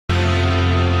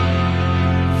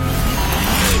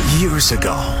years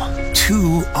ago,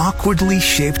 two awkwardly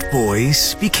shaped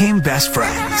boys became best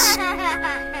friends.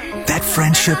 That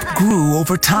friendship grew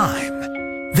over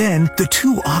time. Then the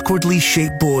two awkwardly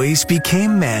shaped boys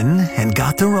became men and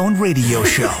got their own radio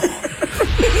show.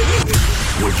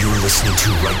 What you're listening to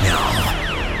right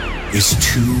now is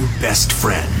Two Best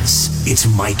Friends. It's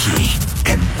Mikey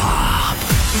and Bob.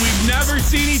 We've never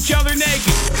seen each other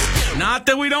naked. Not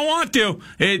that we don't want to.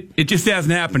 It just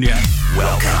hasn't happened yet.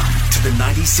 Welcome to the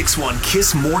 96.1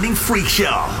 Kiss Morning Freak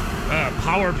Show.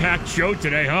 Power-packed show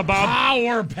today, huh,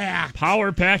 Bob?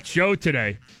 Power-packed show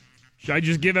today. Should I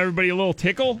just give everybody a little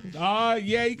tickle?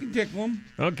 Yeah, you can tickle them.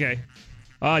 Okay.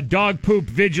 Dog poop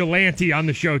vigilante on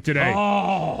the show today.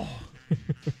 Oh.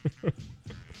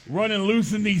 Running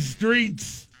loose in these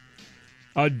streets.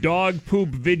 A dog poop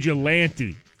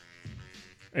vigilante.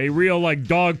 A real,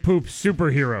 dog poop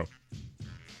superhero.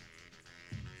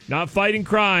 Not fighting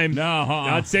crime. No,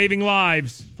 Not saving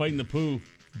lives. Fighting the poo.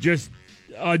 Just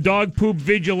a dog poop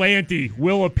vigilante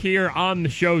will appear on the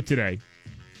show today.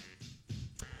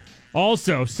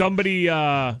 Also, somebody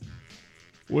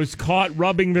was caught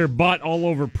rubbing their butt all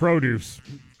over produce.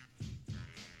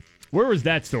 Where was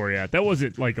that story at? That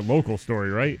wasn't a local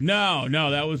story, right? No,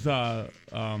 that was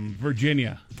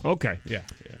Virginia. Okay. Yeah.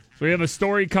 So we have a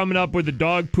story coming up with the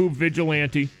dog poop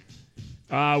vigilante.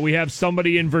 We have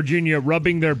somebody in Virginia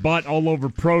rubbing their butt all over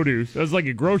produce. That was like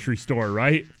a grocery store,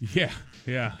 right? Yeah.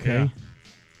 Okay. Yeah.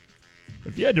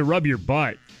 If you had to rub your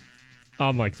butt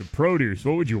on some produce,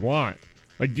 what would you want?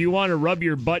 Do you want to rub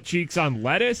your butt cheeks on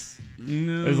lettuce?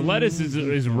 No. Because lettuce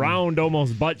is round,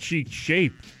 almost butt cheek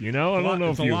shaped. I don't know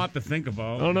it's a lot to think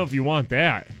about. I don't know if you want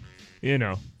that.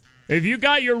 If you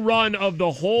got your run of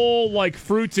the whole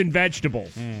fruits and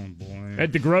vegetables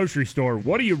at the grocery store,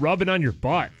 what are you rubbing on your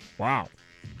butt? Wow.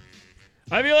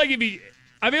 I feel like if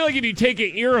you take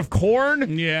an ear of corn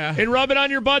and rub it on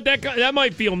your butt, that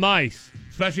might feel nice.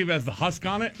 Especially if it has the husk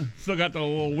on it. Still got the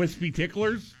little wispy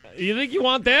ticklers. You think you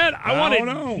want that? I don't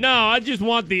know. No, I just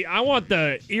want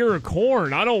the ear of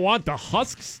corn. I don't want the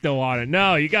husk still on it.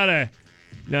 No, you gotta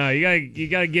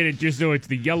get it just so it's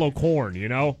the yellow corn,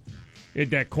 Get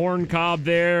that corn cob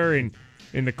there and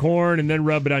the corn and then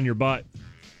rub it on your butt.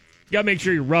 You gotta make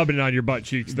sure you're rubbing it on your butt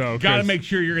cheeks though. Gotta make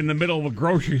sure you're in the middle of a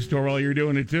grocery store while you're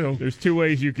doing it too. There's two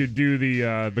ways you could do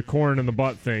the corn and the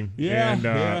butt thing.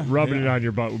 And rubbing it on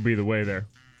your butt would be the way there.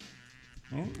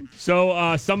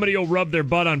 So somebody will rub their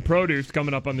butt on produce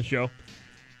coming up on the show.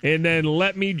 And then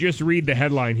let me just read the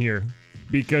headline here,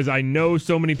 because I know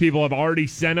so many people have already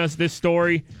sent us this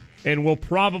story and will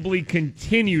probably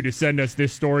continue to send us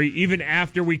this story even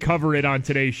after we cover it on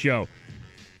today's show.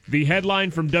 The headline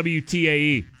from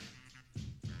WTAE: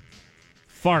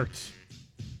 farts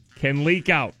can leak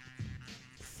out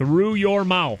through your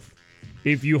mouth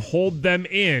if you hold them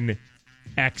in,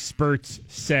 experts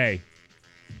say.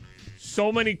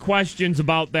 So many questions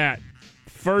about that.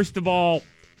 First of all,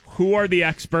 who are the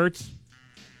experts?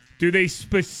 Do they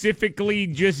specifically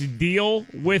just deal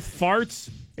with farts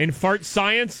and fart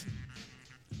science?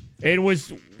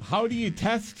 How do you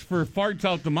test for farts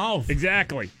out the mouth?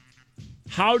 Exactly.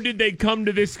 How did they come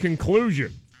to this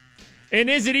conclusion? And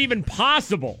is it even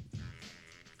possible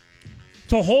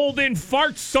to hold in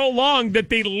farts so long that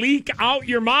they leak out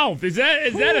your mouth? Is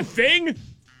that a thing?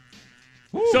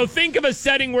 Ooh. So think of a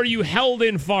setting where you held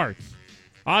in farts.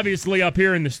 Obviously, up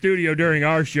here in the studio during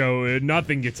our show,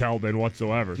 nothing gets held in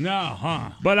whatsoever. No, huh?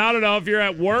 But I don't know, if you're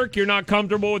at work, you're not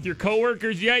comfortable with your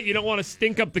coworkers yet, you don't want to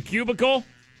stink up the cubicle.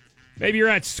 Maybe you're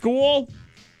at school.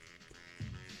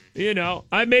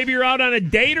 Maybe you're out on a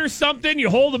date or something, you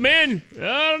hold them in.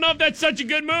 I don't know if that's such a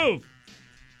good move.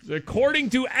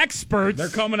 According to experts, they're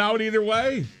coming out either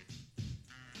way.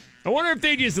 I wonder if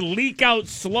they just leak out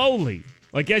slowly.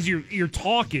 As you're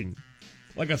talking.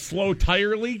 Like a slow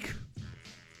tire leak?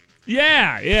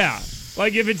 Yeah.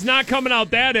 If it's not coming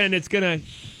out that end, it's going to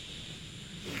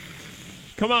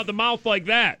come out the mouth like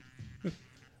that.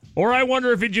 Or I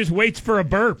wonder if it just waits for a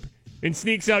burp and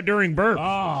sneaks out during burp.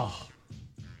 Oh.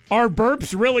 Are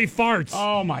burps really farts?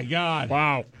 Oh, my God.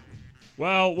 Wow.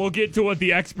 Well, we'll get to what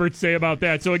the experts say about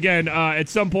that. So, again, at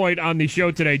some point on the show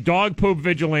today, dog poop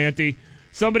vigilante,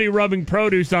 somebody rubbing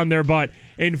produce on their butt,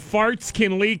 and farts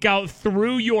can leak out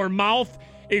through your mouth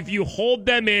if you hold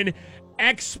them in,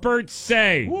 experts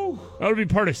say. Woo. That'll be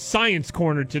part of Science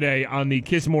Corner today on the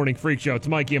Kiss Morning Freak Show. It's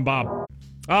Mikey and Bob.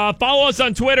 Follow us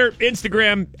on Twitter,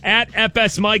 Instagram, at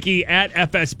FSMikey, at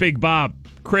FSBigBob.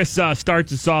 Chris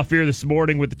starts us off here this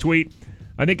morning with the tweet.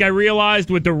 I think I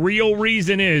realized what the real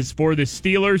reason is for the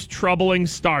Steelers' troubling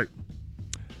start.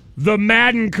 The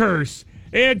Madden curse.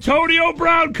 Antonio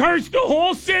Brown cursed the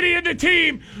whole city and the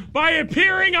team by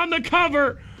appearing on the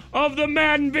cover of the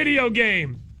Madden video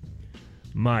game.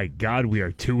 My God, we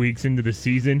are 2 weeks into the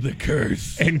season. The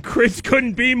curse. And Chris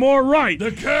couldn't be more right.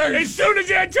 The curse. As soon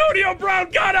as Antonio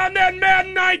Brown got on that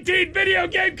Madden 19 video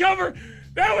game cover,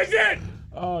 that was it.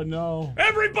 Oh, no.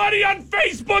 Everybody on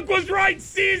Facebook was right.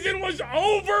 Season was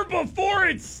over before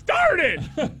it started.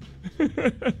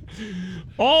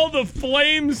 All the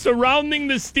flames surrounding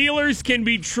the Steelers can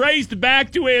be traced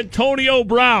back to Antonio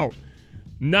Brown.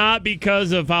 Not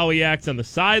because of how he acts on the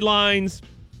sidelines.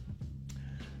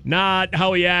 Not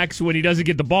how he acts when he doesn't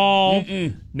get the ball.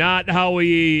 Not how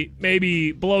he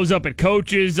maybe blows up at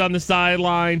coaches on the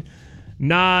sideline.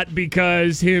 Not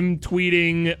because him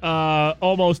tweeting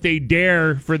almost a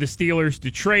dare for the Steelers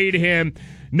to trade him.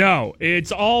 No,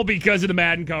 it's all because of the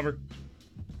Madden cover.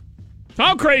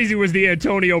 How crazy was the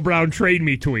Antonio Brown trade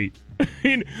me tweet? I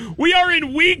mean, we are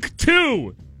in week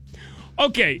 2.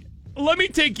 Okay, let me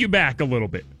take you back a little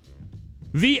bit.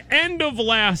 The end of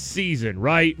last season,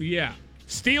 right? Yeah.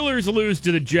 Steelers lose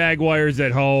to the Jaguars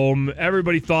at home.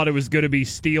 Everybody thought it was going to be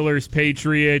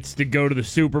Steelers-Patriots to go to the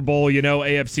Super Bowl,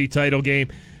 AFC title game.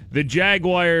 The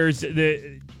Jaguars,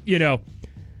 Steelers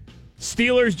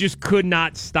just could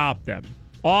not stop them.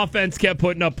 Offense kept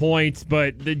putting up points,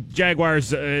 but the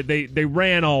Jaguars, they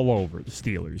ran all over the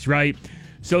Steelers, right?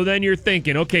 So then you're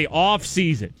thinking, okay,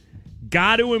 off-season,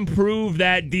 got to improve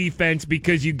that defense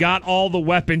because you got all the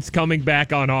weapons coming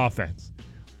back on offense.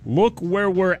 Look where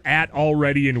we're at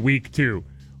already in week 2.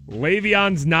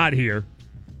 Le'Veon's not here.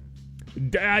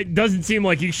 Doesn't seem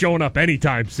like he's showing up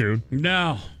anytime soon.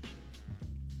 No.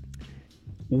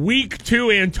 Week 2,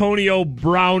 Antonio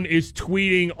Brown is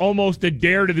tweeting almost a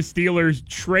dare to the Steelers,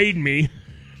 trade me.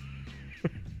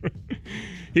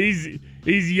 He's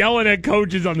yelling at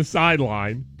coaches on the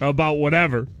sideline about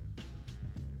whatever.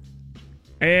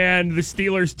 And the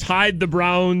Steelers tied the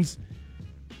Browns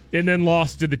and then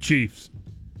lost to the Chiefs.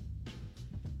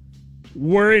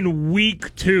 We're in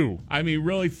week 2. I mean,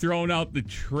 really throwing out the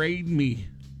trade me.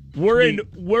 We're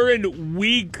in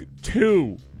week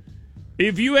 2.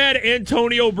 If you had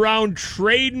Antonio Brown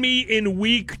trade me in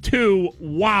week 2,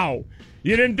 wow.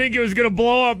 You didn't think it was going to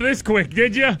blow up this quick,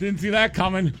 did you? Didn't see that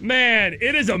coming. Man,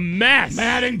 it is a mess.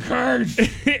 Madden curse.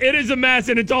 It is a mess,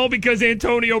 and it's all because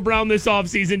Antonio Brown this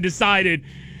offseason decided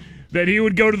that he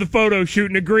would go to the photo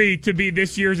shoot and agree to be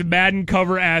this year's Madden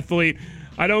cover athlete.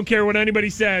 I don't care what anybody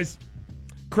says.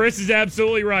 Chris is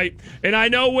absolutely right. And I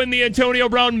know when the Antonio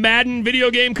Brown Madden video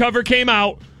game cover came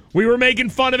out, we were making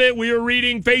fun of it. We were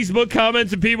reading Facebook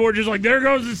comments, and people were just like, there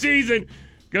goes the season,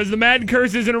 because the Madden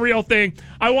curse isn't a real thing.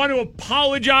 I want to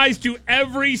apologize to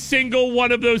every single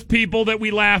one of those people that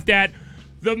we laughed at.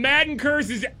 The Madden curse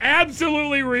is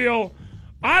absolutely real.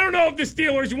 I don't know if the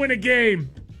Steelers win a game.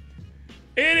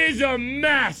 It is a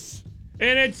mess.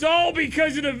 And it's all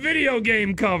because of the video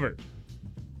game cover.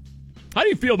 How do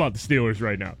you feel about the Steelers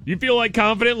right now? You feel like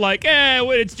confident, like,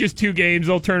 it's just 2 games,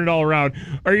 they'll turn it all around?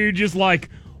 Or are you just like,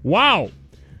 wow,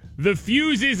 the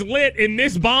fuse is lit and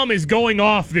this bomb is going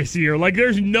off this year? Like,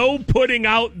 there's no putting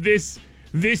out this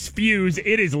fuse.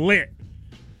 It is lit.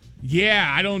 Yeah,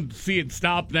 I don't see it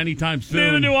stopped anytime soon.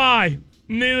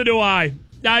 Neither do I.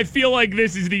 I feel like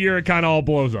this is the year it kind of all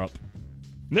blows up.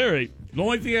 All right. The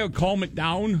only thing that would calm it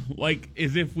down,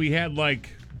 is if we had,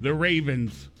 the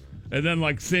Ravens and then,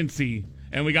 Cincy,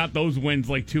 and we got those wins,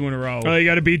 2 in a row. Oh, you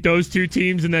got to beat those 2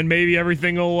 teams, and then maybe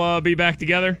everything will be back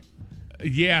together?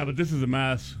 Yeah, but this is a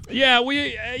mess. Yeah,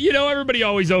 everybody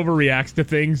always overreacts to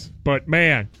things, but,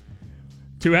 man,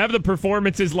 to have the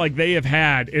performances like they have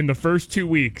had in the first 2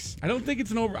 weeks. I don't think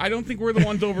we're the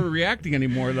ones overreacting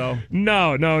anymore, though.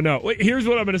 No. Wait, here's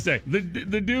what I'm going to say. The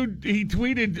dude, he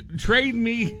tweeted, trade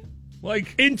me.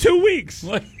 In 2 weeks.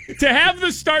 To have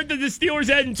the start that the Steelers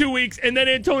had in 2 weeks, and then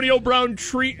Antonio Brown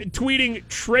tweeting,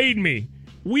 trade me.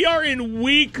 We are in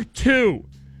week 2.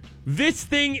 This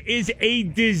thing is a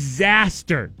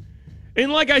disaster.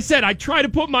 And like I said, I try to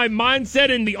put my mindset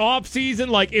in the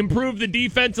offseason, improve the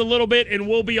defense a little bit, and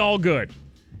we'll be all good.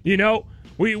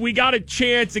 We got a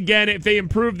chance again if they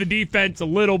improve the defense a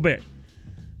little bit.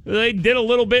 They did a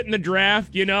little bit in the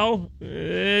draft, It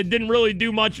didn't really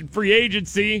do much in free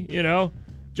agency,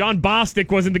 John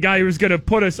Bostic wasn't the guy who was going to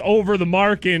put us over the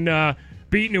mark and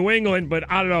beat New England, but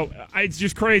I don't know. It's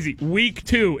just crazy. Week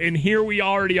 2, and here we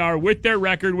already are with their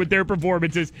record, with their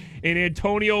performances, and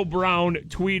Antonio Brown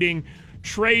tweeting,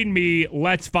 trade me,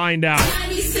 let's find out.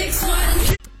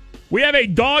 We have a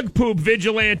dog poop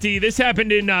vigilante. This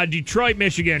happened in Detroit,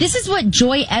 Michigan. This is what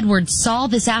Joy Edwards saw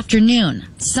this afternoon.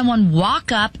 Someone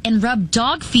walk up and rub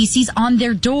dog feces on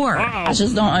their door. Uh-oh. I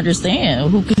just don't understand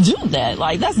who could do that.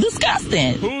 Like, that's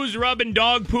disgusting. Who's rubbing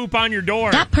dog poop on your door?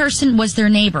 That person was their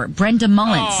neighbor, Brenda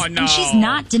Mullins. Oh, no. And she's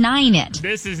not denying it.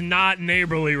 This is not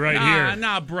neighborly right here.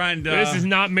 Nah, Brenda. This is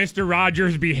not Mr.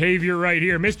 Rogers' behavior right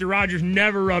here. Mr. Rogers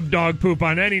never rubbed dog poop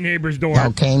on any neighbor's door.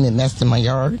 Dog came and messed in my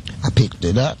yard. I picked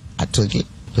it up. I took it,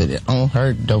 put it on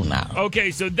her doorknob. Okay,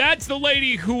 so that's the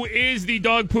lady who is the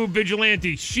dog poop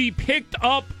vigilante. She picked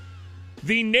up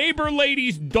the neighbor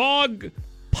lady's dog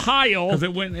pile. Because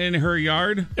it went in her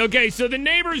yard? Okay, so the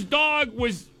neighbor's dog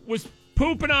was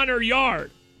pooping on her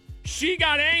yard. She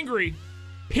got angry,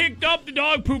 picked up the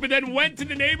dog poop, and then went to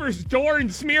the neighbor's door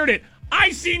and smeared it.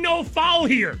 I see no foul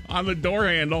here. On the door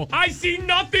handle. I see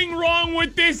nothing wrong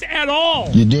with this at all.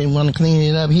 You didn't want to clean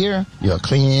it up here? You'll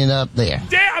clean it up there.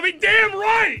 Damn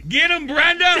right. Get him,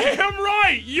 Brenda. Damn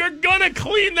right. You're gonna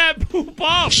clean that poop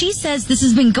up. She says this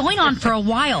has been going on for a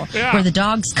while, Yeah. where the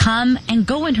dogs come and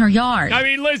go in her yard. I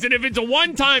mean, listen, if it's a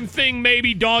one-time thing,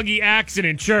 maybe doggy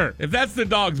accident, sure. If that's the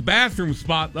dog's bathroom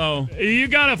spot, though. You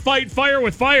gotta fight fire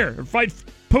with fire, or fight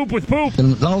poop with poop. The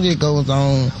longer it goes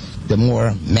on, the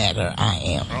more madder I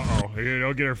am. Uh-oh, you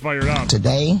don't get her fired up.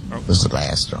 Today was the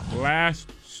last straw.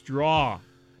 Last straw.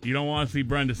 You don't want to see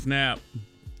Brenda snap.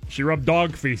 She rubbed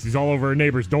dog feces all over her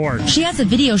neighbor's door. She has a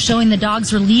video showing the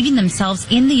dogs relieving themselves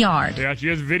in the yard. Yeah, she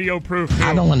has video proof, too.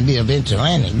 I don't want to be a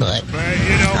vigilante, but But, you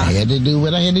know, I had to do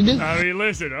what I had to do. I mean,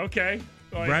 listen, okay.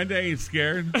 Like, Brenda ain't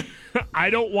scared. I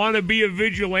don't want to be a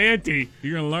vigilante,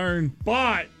 You're going to learn.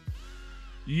 but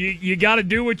you got to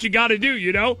do what you got to do,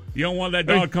 you know? You don't want that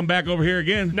dog to come back over here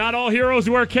again. Not all heroes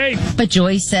wear capes. But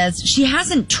Joy says she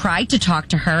hasn't tried to talk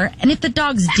to her, and if the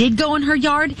dogs did go in her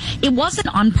yard, it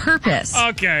wasn't on purpose.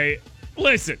 Okay,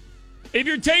 listen. If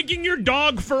you're taking your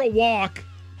dog for a walk,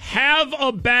 have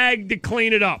a bag to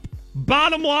clean it up.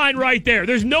 Bottom line right there.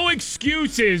 There's no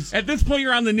excuses. At this point,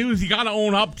 you're on the news. You got to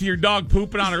own up to your dog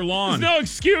pooping on her lawn. There's no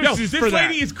excuses This for that.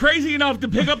 lady is crazy enough to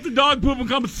pick up the dog poop and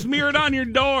come smear it on your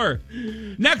door.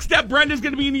 Next step, Brenda's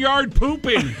going to be in the yard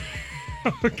pooping.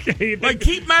 Okay. Like,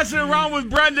 keep messing around with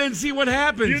Brenda and see what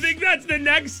happens. You think that's the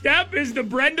next step? Is the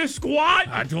Brenda squat?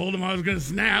 I told him I was going to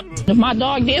snap. If my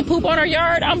dog did poop on her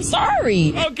yard, I'm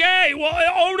sorry. Okay, well,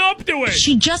 own up to it.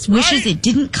 She just wishes Right? it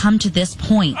didn't come to this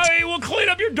point. I mean, we'll clean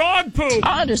up your dog poop.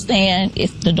 I understand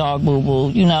if the dog boo-boo,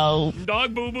 you know,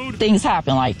 Dog boo-booed. things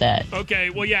happen like that.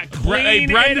 Okay, well, yeah, Hey, clean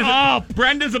it up.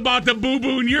 Brenda's about to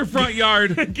boo-boo in your front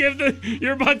yard.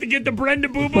 You're about to get the Brenda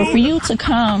But for boo-boo. you to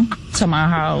come to my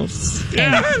house,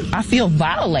 Yeah. and I feel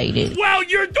violated. Well,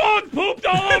 your dog pooped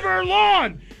all over her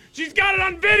lawn. She's got it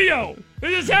on video.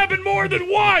 This has happened more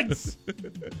than once.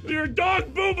 Your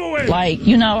dog boo-booing. Like,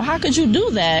 you know, how could you do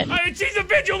that? I mean, she's a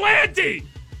vigilante.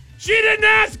 She didn't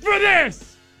ask for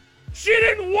this. She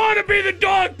didn't want to be the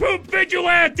dog poop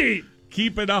vigilante.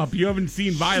 Keep it up. You haven't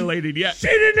seen violated yet. She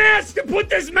didn't ask to put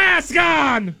this mask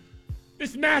on.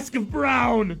 This mask of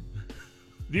brown.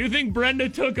 Do you think Brenda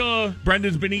took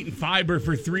Brenda's been eating fiber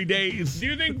for 3 days. Do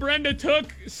you think Brenda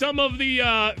took some of the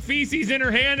feces in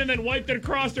her hand and then wiped it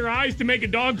across her eyes to make a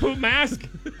dog poop mask?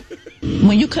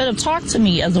 When you could have talked to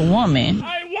me as a woman.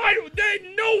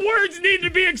 No words need to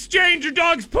be exchanged. Your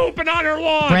dog's pooping on her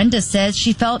lawn. Brenda says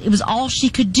she felt it was all she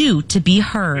could do to be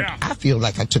heard. Yeah. I feel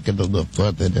like I took it a little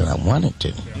further than I wanted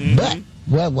to. But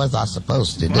what was I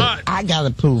supposed to do? But- I got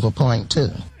to prove a point, too.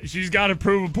 She's got to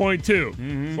prove a point, too.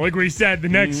 Like we said, the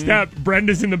next step,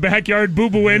 Brenda's in the backyard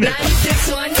boo-booing.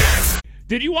 96.1.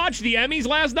 Did you watch the Emmys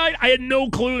last night? I had no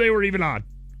clue they were even on.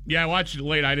 Yeah, I watched it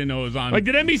late. I didn't know it was on. Like,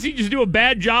 did NBC just do a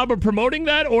bad job of promoting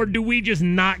that, or do we just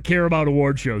not care about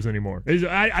award shows anymore?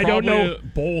 I don't know.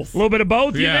 Both. A little bit of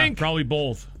both, you Yeah, think? probably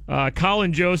both.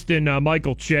 Colin Jost and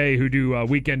Michael Che, who do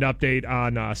Weekend Update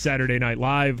on Saturday Night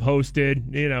Live,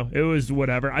 hosted. You know, it was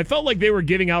whatever. I felt like they were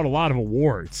giving out a lot of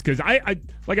awards because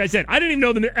like I said, I didn't even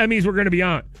know the Emmys were going to be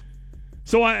on.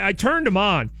 So I turned them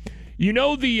on. You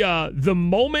know, the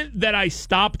moment that I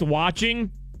stopped watching,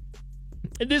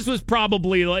 and this was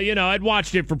probably, like, you know, I'd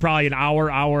watched it for probably an hour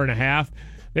and a half.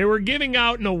 They were giving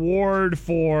out an award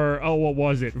for, what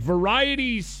was it?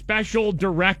 Variety Special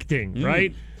Directing,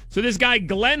 right? So this guy,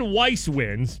 Glenn Weiss,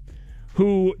 wins,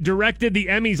 who directed the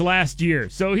Emmys last year.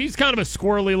 So he's kind of a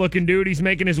squirrely-looking dude. He's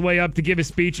making his way up to give his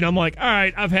speech, and I'm like, all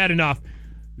right, I've had enough.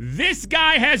 This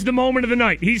guy has the moment of the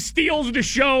night. He steals the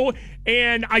show,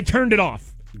 and I turned it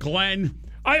off. Glenn.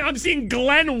 I'm seeing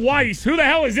Glenn Weiss. Who the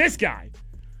hell is this guy?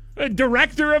 A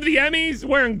director of the Emmys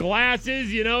wearing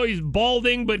glasses, you know, he's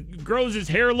balding but grows his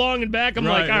hair long and back. I'm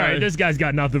like, all right, this guy's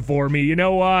got nothing for me. You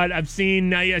know what? I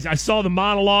saw the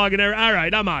monologue and everything. All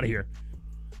right, I'm out of here.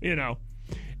 You know.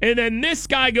 And then this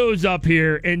guy goes up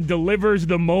here and delivers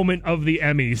the moment of the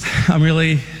Emmys. I'm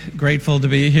really grateful to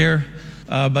be here,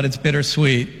 but it's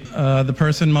bittersweet. The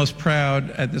person most proud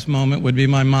at this moment would be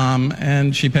my mom,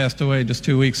 and she passed away just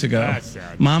 2 weeks ago. That's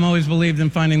sad. Mom always believed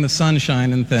in finding the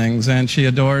sunshine in things, and she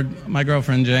adored my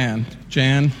girlfriend, Jan.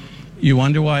 Jan, you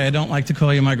wonder why I don't like to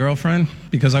call you my girlfriend?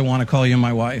 Because I want to call you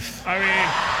my wife. I mean,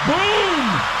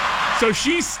 boom! So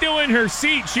she's still in her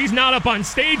seat. She's not up on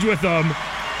stage with them.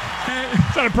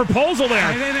 It's not a proposal there.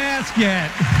 I didn't ask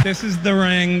yet. This is the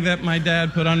ring that my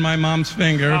dad put on my mom's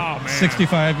finger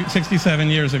 67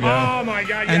 years ago. Oh, my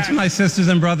God, And to my sisters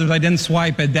and brothers, I didn't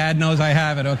swipe it. Dad knows I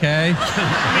have it, okay?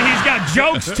 I mean, he's got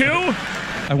jokes, too?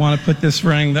 I want to put this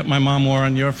ring that my mom wore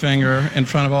on your finger in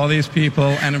front of all these people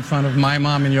and in front of my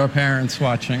mom and your parents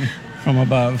watching from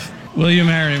above. Will you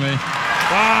marry me?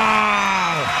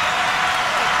 Wow.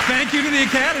 Thank you to the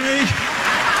Academy.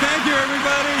 Thank you,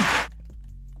 everybody.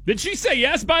 Did she say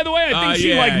yes, by the way? I think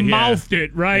she mouthed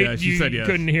it, right? Yeah, she said yes.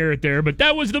 Couldn't hear it there, but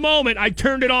that was the moment. I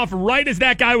turned it off right as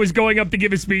that guy was going up to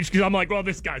give his speech because I'm like, well,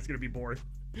 this guy's going to be bored.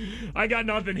 I got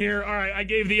nothing here. All right, I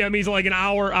gave the Emmys like an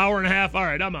hour and a half. All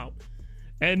right, I'm out.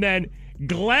 And then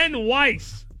Glenn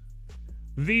Weiss,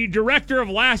 the director of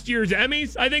last year's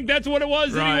Emmys, I think that's what it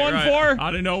was that he won for.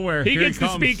 Out of nowhere. He gets to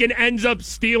speak and ends up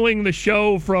stealing the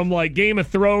show from like Game of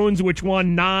Thrones, which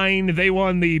won 9. They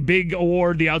won the big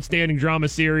award, the Outstanding Drama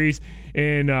Series.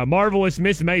 And Marvelous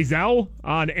Miss Maisel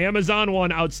on Amazon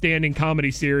won Outstanding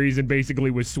Comedy Series and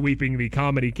basically was sweeping the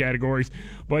comedy categories.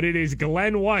 But it is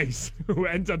Glenn Weiss who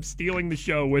ends up stealing the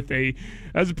show with that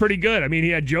was pretty good. I mean, he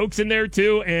had jokes in there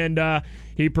too, and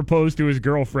he proposed to his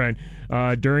girlfriend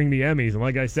during the Emmys. And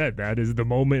like I said, that is the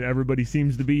moment everybody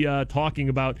seems to be talking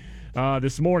about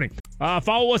this morning.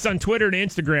 Follow us on Twitter and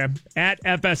Instagram at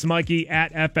FSMikey,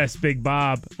 at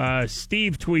FSBigBob.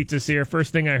 Steve tweets us here.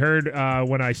 First thing I heard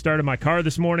when I started my car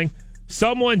this morning,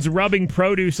 someone's rubbing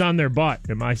produce on their butt.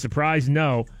 Am I surprised?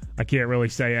 No. I can't really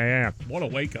say I am. What a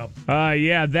wake up.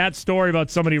 Yeah, that story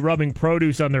about somebody rubbing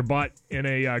produce on their butt in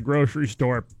a grocery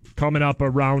store coming up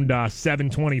around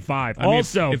 7:25.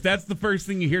 Also, if that's the first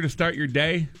thing you hear to start your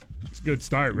day, it's a good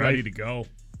start, right? Ready to go.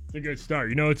 It's a good start.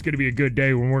 You know it's going to be a good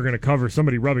day when we're going to cover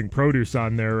somebody rubbing produce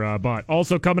on their butt.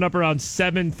 Also coming up around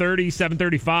 7:30,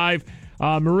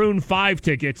 7:35, Maroon 5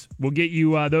 tickets. We'll get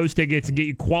you those tickets and get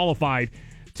you qualified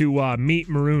to meet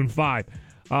Maroon 5.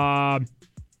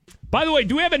 By the way,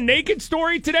 do we have a naked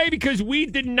story today? Because we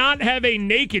did not have a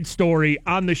naked story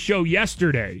on the show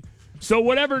yesterday. So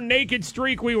whatever naked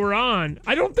streak we were on,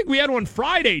 I don't think we had one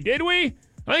Friday, did we?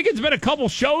 I think it's been a couple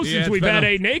shows since we've had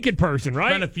a naked person,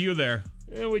 right? Been a few there.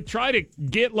 Yeah, we try to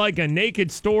get like a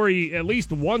naked story at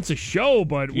least once a show,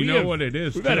 but what it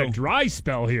is. We've had a dry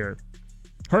spell here.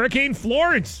 Hurricane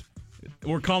Florence.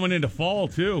 We're coming into fall,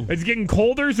 too. It's getting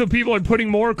colder, so people are putting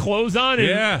more clothes on and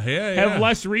have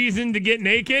less reason to get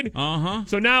naked. Uh-huh.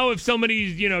 So now if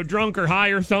somebody's, drunk or high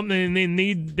or something and they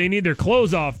need their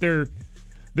clothes off, they're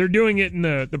doing it in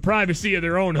the privacy of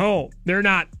their own home. They're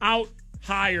not out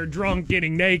high or drunk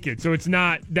getting naked, so it's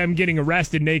not them getting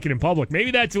arrested naked in public. Maybe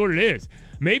that's what it is.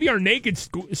 Maybe our naked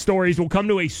stories will come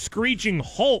to a screeching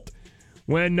halt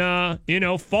when,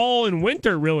 fall and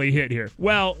winter really hit here.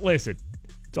 Well, listen.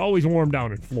 It's always warm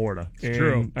down in Florida. It's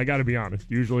true. I got to be honest.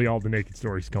 Usually all the naked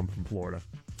stories come from Florida.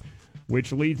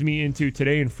 Which leads me into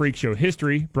Today in Freak Show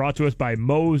History, brought to us by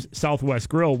Moe's Southwest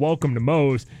Grill. Welcome to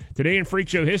Moe's. Today in Freak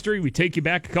Show History, we take you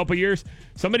back a couple years.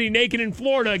 Somebody naked in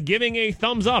Florida giving a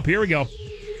thumbs up. Here we go.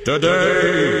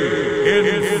 Today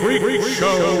in Freak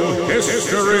Show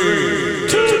History.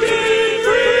 Today in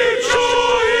Freak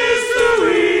Show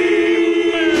History.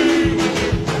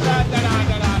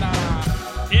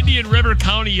 Indian River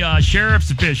County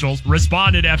Sheriff's officials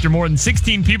responded after more than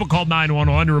 16 people called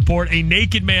 911 to report a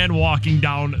naked man walking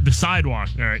down the sidewalk.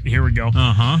 All right, here we go.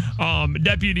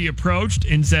 Deputy approached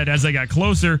and said, as I got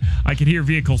closer, I could hear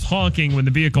vehicles honking. When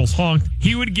the vehicles honked,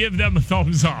 he would give them a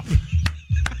thumbs up.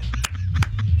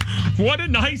 What a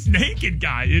nice naked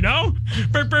guy,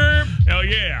 Burp, burp. Hell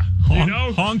yeah.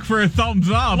 Honk for a thumbs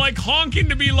up. Like honking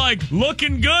to be like,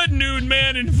 looking good, nude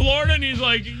man in Florida. And he's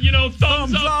like,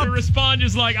 thumbs up to respond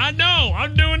just like, I know,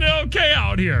 I'm doing it okay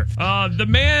out here. The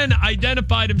man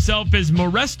identified himself as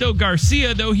Modesto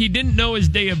Garcia, though he didn't know his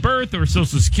day of birth or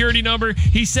social security number.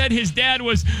 He said his dad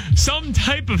was some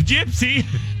type of gypsy.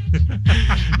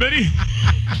 But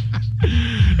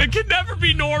it can never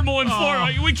be normal in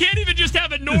Florida. We can't even just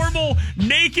have a normal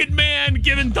naked man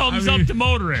giving thumbs up to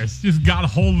motorists. Just got a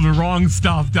hold of the wrong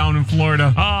stuff down in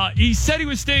Florida. He said he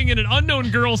was staying in an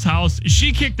unknown girl's house.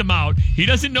 She kicked him out. He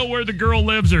doesn't know where the girl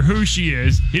lives or who she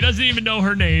is. He doesn't even know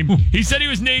her name. He said he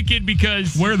was naked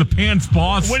because... Wear the pants,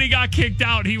 boss. When he got kicked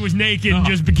out, he was naked and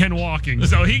just began walking.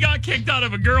 So he got kicked out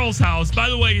of a girl's house. By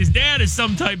the way, his dad is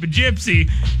some type of gypsy.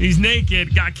 He's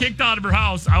naked, got kicked out of her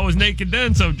house. I was naked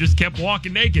then, so just kept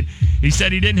walking naked. He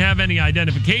said he didn't have any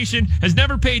identification, has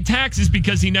never paid taxes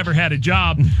because he never had a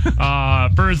job.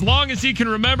 For as long as he can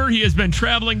remember, he has been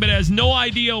traveling but has no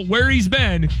idea where he's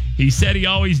been. He said he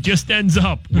always just ends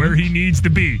up where he needs to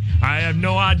be. I have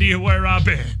no idea where I've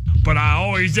been, but I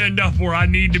always end up where I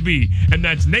need to be. And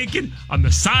that's naked on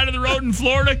the side of the road in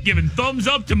Florida, giving thumbs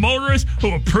up to motorists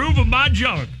who approve of my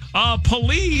junk.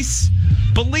 Police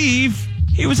believe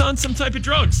he was on some type of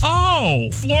drugs. Oh,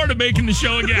 Florida making the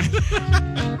show again.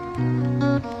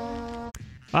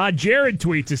 Jared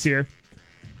tweets us here.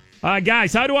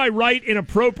 Guys, how do I write an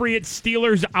appropriate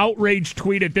Steelers outrage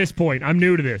tweet at this point? I'm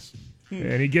new to this.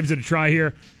 And he gives it a try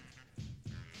here.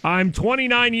 I'm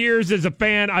 29 years as a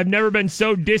fan. I've never been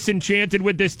so disenchanted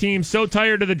with this team, so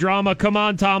tired of the drama. Come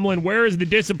on, Tomlin. Where is the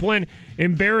discipline?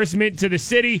 Embarrassment to the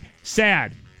city.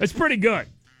 Sad. That's pretty good.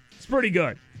 It's pretty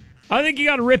good. I think you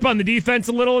got to rip on the defense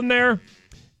a little in there.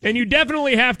 And you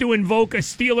definitely have to invoke a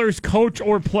Steelers coach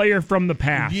or player from the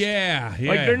past. Yeah.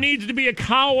 Like there needs to be a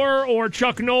Cowher or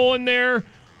Chuck Noll in there,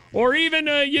 or even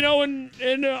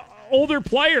an older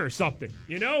player or something.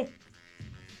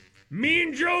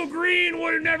 Mean Joe Green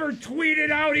would have never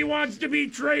tweeted out he wants to be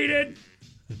traded.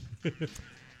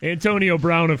 Antonio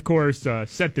Brown, of course,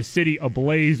 set the city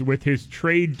ablaze with his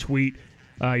trade tweet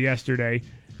yesterday.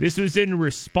 This was in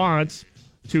response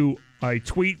to a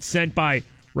tweet sent by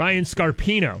Ryan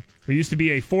Scarpino, who used to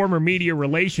be a former media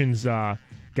relations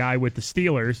guy with the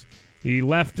Steelers. He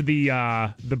left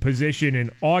the position in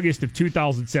August of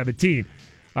 2017.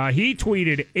 He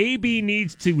tweeted, AB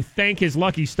needs to thank his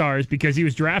lucky stars because he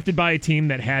was drafted by a team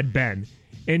that had Ben,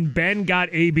 and Ben got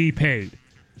AB paid.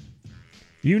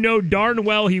 You know darn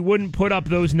well he wouldn't put up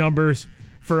those numbers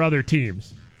for other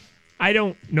teams. I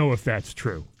don't know if that's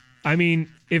true. I mean,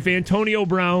 if Antonio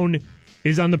Brown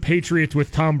is on the Patriots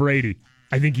with Tom Brady,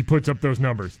 I think he puts up those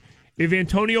numbers. If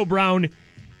Antonio Brown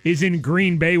is in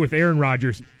Green Bay with Aaron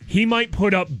Rodgers, he might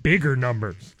put up bigger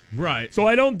numbers. Right. So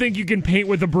I don't think you can paint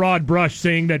with a broad brush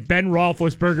saying that Ben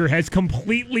Roethlisberger has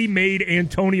completely made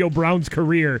Antonio Brown's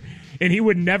career and he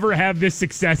would never have this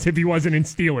success if he wasn't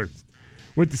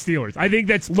with the Steelers. I think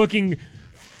that's looking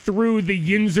through the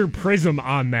Yinzer prism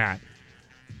on that.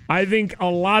 I think a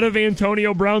lot of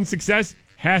Antonio Brown's success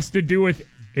has to do with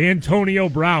Antonio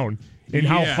Brown and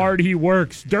how hard he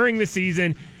works during the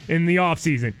season and the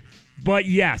offseason. But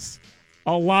yes,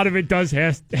 a lot of it does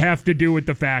have to do with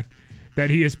the fact that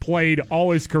he has played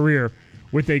all his career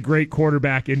with a great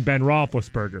quarterback in Ben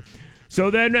Roethlisberger.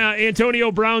 So then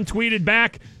Antonio Brown tweeted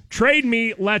back, trade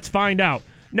me, let's find out.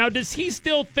 Now, does he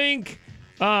still think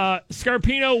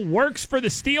Scarpino works for the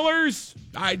Steelers?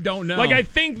 I don't know. I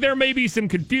think there may be some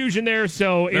confusion there,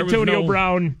 so Antonio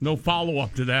Brown... No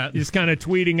follow-up to that. Just kind of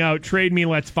tweeting out, trade me,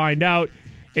 let's find out.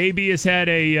 AB has had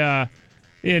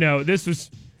this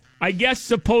was, I guess,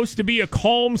 supposed to be a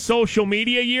calm social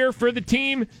media year for the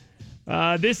team.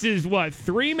 This is,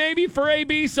 3 maybe for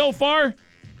AB so far?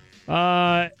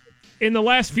 In the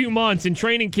last few months in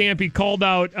training camp, he called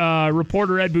out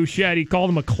reporter Ed Bouchette. He called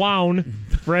him a clown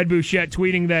for Ed Bouchette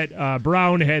tweeting that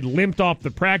Brown had limped off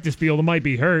the practice field and might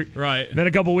be hurt. Right. Then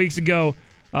a couple weeks ago,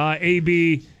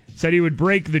 AB said he would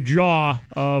break the jaw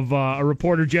of a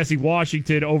reporter, Jesse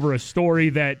Washington, over a story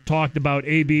that talked about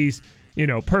AB's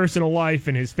personal life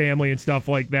and his family and stuff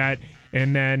like that.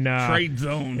 And then trade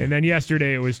zone. And then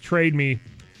yesterday it was trade me.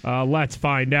 Let's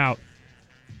find out.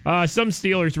 Some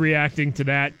Steelers reacting to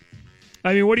that.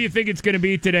 I mean, what do you think it's going to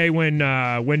be today when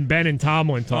Ben and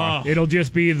Tomlin talk? It'll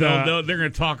just be they're going to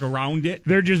talk around it.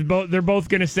 They're both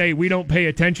going to say we don't pay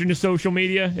attention to social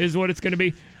media is what it's going to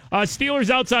be. Steelers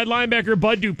outside linebacker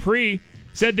Bud Dupree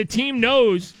said the team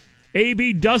knows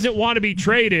AB doesn't want to be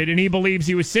traded, and he believes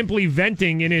he was simply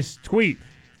venting in his tweet.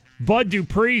 Bud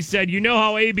Dupree said, you know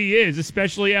how AB is,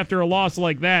 especially after a loss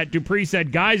like that. Dupree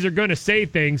said, guys are going to say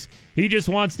things. He just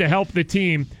wants to help the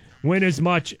team win as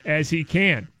much as he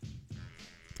can.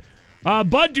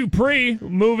 Bud Dupree,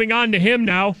 moving on to him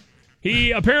now, he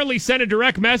apparently sent a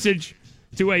direct message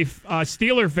to a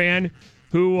Steeler fan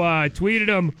who tweeted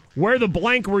him, where the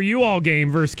blank were you all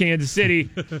game versus Kansas City.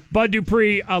 Bud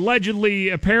Dupree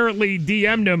apparently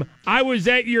DM'd him, I was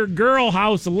at your girl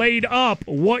house laid up.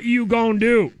 What you gonna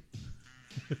do?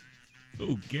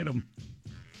 Ooh, get him.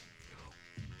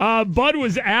 Bud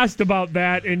was asked about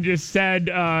that and just said,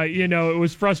 it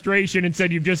was frustration and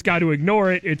said, you've just got to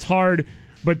ignore it. It's hard,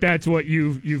 but that's what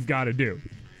you've got to do.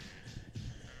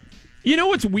 You know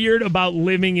what's weird about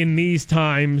living in these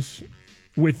times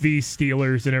with these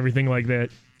Steelers and everything like that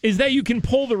is that you can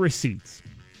pull the receipts.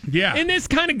 Yeah. And this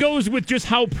kind of goes with just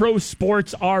how pro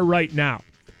sports are right now.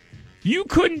 You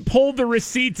couldn't pull the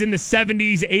receipts in the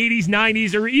 70s, 80s,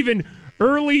 90s, or even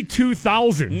early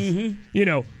 2000s.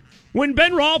 Mm-hmm. When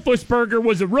Ben Roethlisberger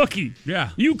was a rookie,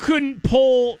 you couldn't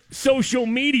pull social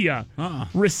media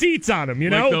receipts on him,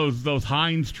 like those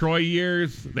Heinz Troy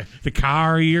years, the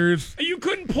Carr years. You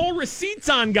couldn't pull receipts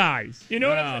on guys. You know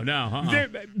what I'm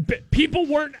saying? No. People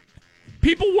weren't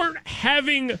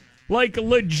having like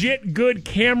legit good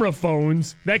camera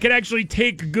phones that could actually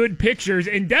take good pictures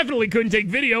and definitely couldn't take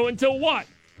video until what?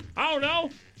 I don't know.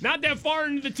 Not that far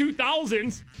into the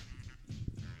 2000s.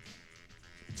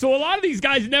 So a lot of these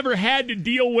guys never had to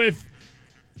deal with,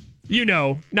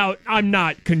 now I'm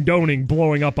not condoning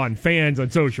blowing up on fans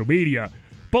on social media,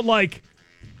 but like,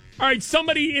 all right,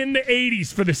 somebody in the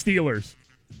 80s for the Steelers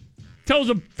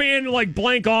tells a fan to like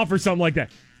blank off or something like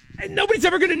that. And nobody's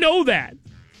ever going to know that.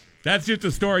 That's just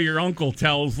a story your uncle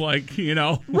tells, like,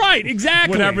 Right,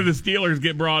 exactly. Whenever the Steelers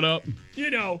get brought up.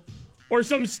 Or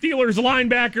some Steelers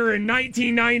linebacker in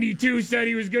 1992 said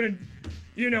he was going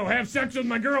to, have sex with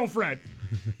my girlfriend.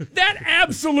 That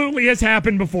absolutely has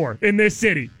happened before in this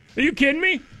city. Are you kidding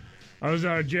me? I was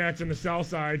Jackson, the South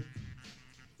Side.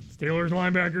 Steelers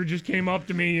linebacker just came up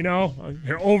to me,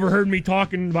 overheard me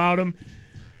talking about him.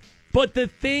 But the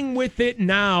thing with it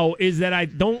now is that I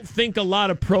don't think a lot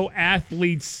of pro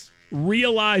athletes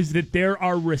realize that there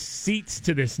are receipts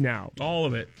to this now. All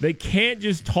of it. They can't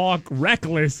just talk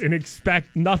reckless and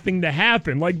expect nothing to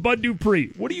happen. Like Bud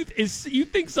Dupree. What do you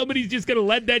think somebody's just going to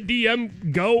let that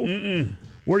DM go? Mm-mm.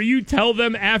 Where you tell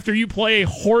them after you play a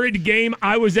horrid game,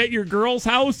 I was at your girl's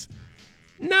house?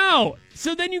 No.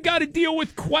 So then you got to deal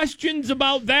with questions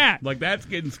about that. Like that's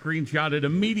getting screenshotted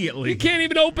immediately. You can't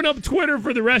even open up Twitter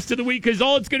for the rest of the week because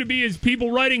all it's going to be is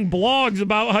people writing blogs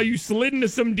about how you slid into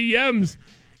some DMs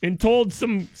and told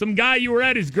some guy you were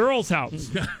at his girl's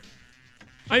house.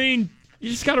 I mean,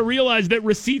 you just got to realize that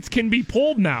receipts can be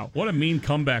pulled now. What a mean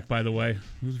comeback, by the way.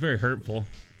 It was very hurtful.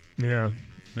 Yeah.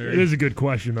 It is a good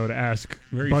question, though, to ask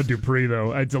Bud Dupree,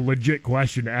 though. It's a legit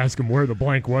question to ask him where the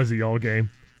blank was he all game,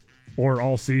 or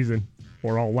all season,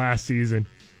 or all last season,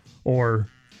 or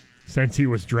since he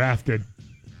was drafted.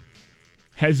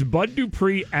 Has Bud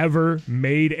Dupree ever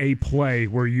made a play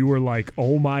where you were like,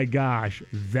 oh my gosh,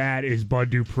 that is Bud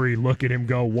Dupree. Look at him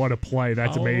go. What a play.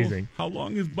 That's amazing. How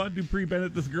long has Bud Dupree been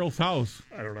at this girl's house?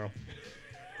 I don't know.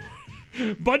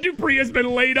 Bud Dupree has been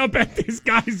laid up at this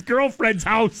guy's girlfriend's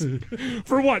house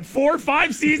for what, 4 or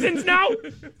 5 seasons now?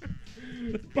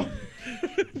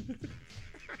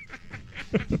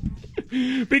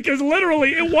 Because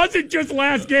literally, it wasn't just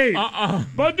last game.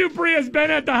 Bud Dupree has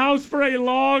been at the house for a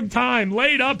long time,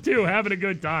 laid up too, having a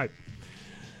good time.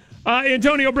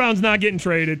 Antonio Brown's not getting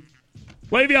traded.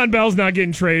 Le'Veon Bell's not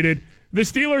getting traded. The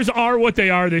Steelers are what they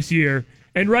are this year,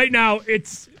 and right now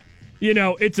it's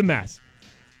a mess.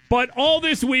 But all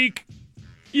this week,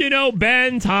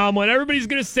 Ben, Tomlin, everybody's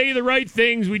going to say the right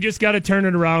things. We just got to turn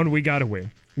it around. We got to win.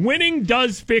 Winning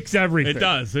does fix everything.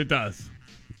 It does.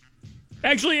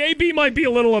 Actually, AB might be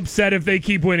a little upset if they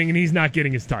keep winning and he's not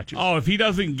getting his touches. Oh, if he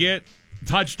doesn't get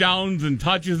touchdowns and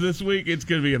touches this week, it's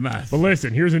going to be a mess. But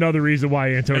listen, here's another reason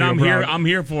why Antonio Brown... I'm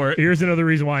here for it. Here's another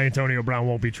reason why Antonio Brown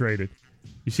won't be traded.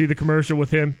 You see the commercial with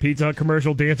him, Pizza Hut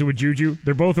commercial, dancing with Juju?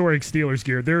 They're both wearing Steelers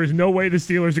gear. There is no way the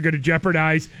Steelers are going to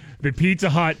jeopardize the Pizza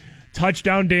Hut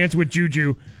touchdown dance with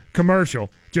Juju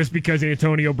commercial just because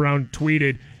Antonio Brown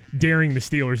tweeted daring the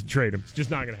Steelers to trade him. It's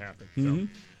just not going to happen.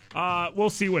 So,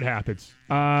 we'll see what happens.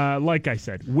 Like I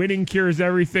said, winning cures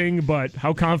everything, but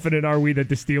how confident are we that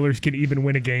the Steelers can even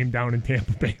win a game down in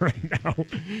Tampa Bay right now?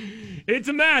 It's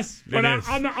a mess, but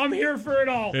I'm here for it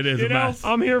all. It is a mess.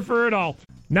 I'm here for it all.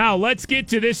 Now, let's get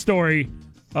to this story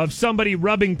of somebody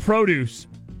rubbing produce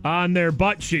on their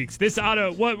butt cheeks. This out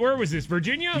of, where was this,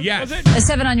 Virginia? Yes. Was it? A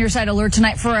 7 on your side alert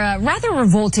tonight for a rather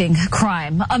revolting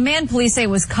crime. A man police say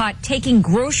was caught taking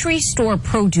grocery store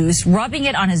produce, rubbing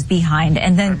it on his behind,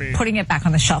 and then putting it back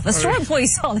on the shelf. The store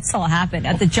employees saw this all happen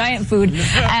at the Giant Food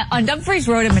on Dumfries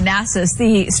Road in Manassas.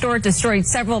 The store destroyed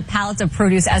several pallets of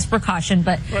produce as precaution,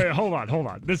 but... Wait, hold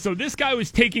on. So this guy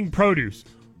was taking produce,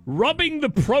 rubbing the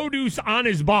produce on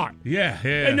his butt. Yeah.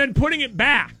 And then putting it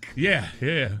back. Yeah.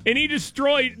 And he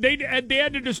destroyed, they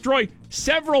had to destroy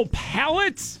several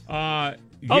pallets of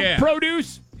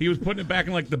produce. He was putting it back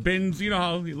in like the bins, you know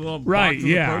how the little right,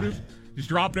 boxes of produce? Just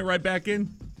dropping it right back in?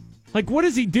 Like, what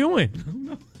is he doing? I don't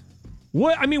know.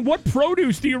 What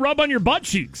produce do you rub on your butt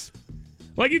cheeks?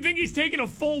 Like, you think he's taking a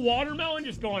full watermelon,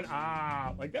 just going,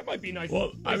 like, that might be nice.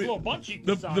 Well, little butt cheek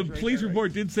the massage right police there.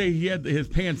 report did say he had his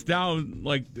pants down,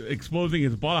 like, exposing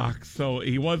his buttocks, so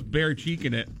he was bare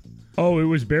cheeking it. Oh, it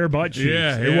was bare butt cheeks.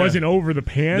 Yeah, It wasn't over the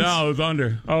pants? No, it was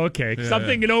under. Oh, okay. Yeah. I'm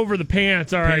thinking over the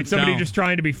pants. All right. Pants Somebody down. just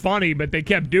trying to be funny, but they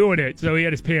kept doing it, so he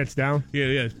had his pants down. Yeah,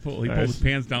 he pulled his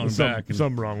pants down and back. And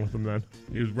something wrong with him then.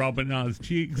 he was rubbing it on his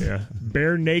cheeks. Yeah.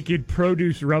 Bare naked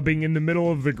produce rubbing in the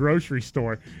middle of the grocery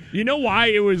store. You know why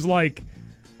it was like...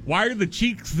 Why are the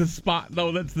cheeks the spot,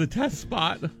 though? That's the test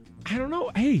spot. I don't know.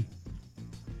 Hey,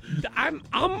 I'm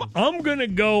gonna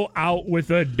go out with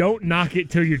a don't knock it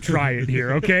till you try it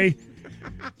here, okay?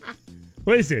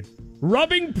 Listen,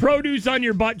 rubbing produce on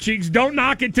your butt cheeks, don't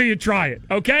knock it till you try it,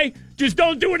 okay? Just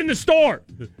don't do it in the store.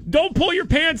 Don't pull your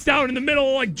pants down in the middle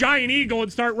of like Giant Eagle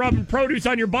and start rubbing produce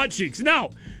on your butt cheeks.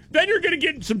 No, then you're gonna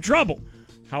get in some trouble.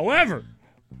 However,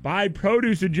 buy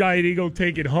produce at Giant Eagle,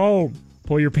 take it home.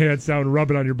 Pull your pants down,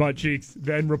 rub it on your butt cheeks,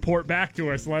 then report back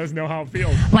to us. Let us know how it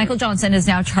feels. Michael Johnson is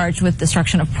now charged with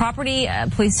destruction of property.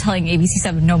 Police telling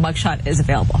ABC7 no mugshot is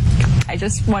available. I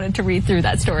just wanted to read through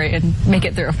that story and make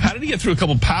it through. How did he get through a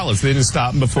couple pallets? They didn't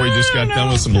stop him before he just got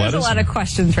done with some There's lettuce? a lot of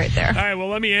questions right there. All right, well,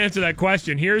 let me answer that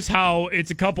question. Here's how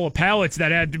it's a couple of pallets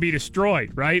that had to be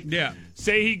destroyed, right? Yeah.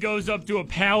 Say he goes up to a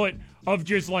pallet of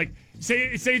just like,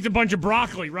 say it's a bunch of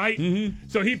broccoli, right? Mm-hmm.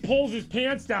 So he pulls his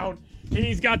pants down, and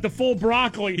he's got the full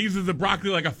broccoli. He uses the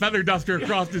broccoli like a feather duster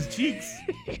across his cheeks.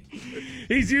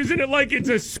 He's using it like it's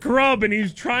a scrub, and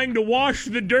he's trying to wash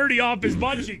the dirty off his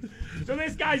butt cheeks. So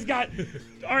this guy's got,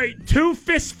 all right, 2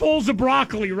 fistfuls of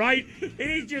broccoli, right? And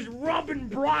he's just rubbing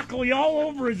broccoli all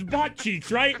over his butt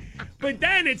cheeks, right? But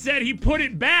then it said he put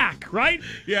it back, right?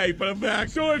 Yeah, he put it back.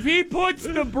 So if he puts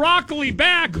the broccoli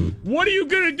back, what are you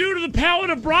going to do to the pallet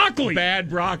of broccoli?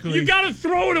 Bad broccoli. You got to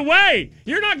throw it away.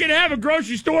 You're not going to have a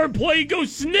grocery store employee go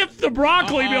sniff the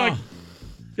broccoli and be like,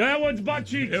 that one's butt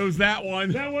cheeks. It was that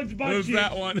one. That one's butt cheeks. It was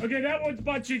that one. Okay, that one's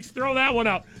butt cheeks. Throw that one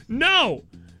out. No.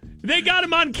 They got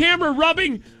him on camera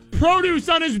rubbing produce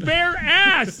on his bare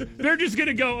ass. They're just going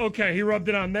to go, okay, he rubbed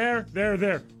it on there.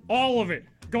 All of it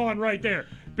gone right there.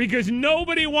 Because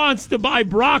nobody wants to buy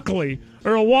broccoli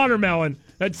or a watermelon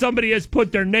that somebody has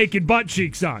put their naked butt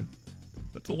cheeks on.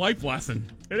 That's a life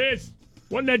lesson. It is.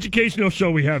 What an educational show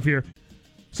we have here.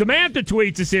 Samantha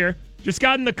tweets us here. Just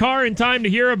got in the car in time to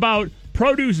hear about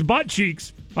produce butt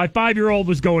cheeks. My 5-year-old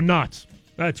was going nuts.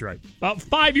 That's right. About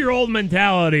 5-year-old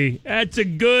mentality. It's a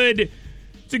good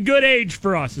age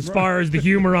for us as far as the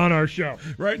humor on our show.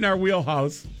 Right in our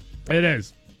wheelhouse. It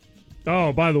is.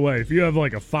 Oh, by the way, if you have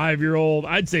like a 5-year-old,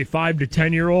 I'd say 5 to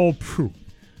 10-year-old,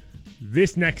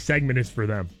 this next segment is for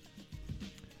them.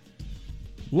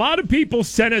 A lot of people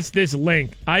sent us this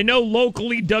link. I know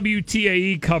locally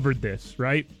WTAE covered this,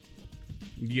 right?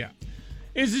 Yeah.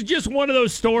 This is just one of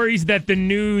those stories that the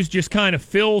news just kind of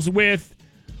fills with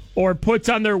or puts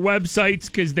on their websites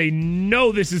because they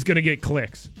know this is going to get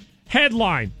clicks.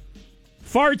 Headline: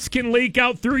 farts can leak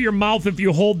out through your mouth if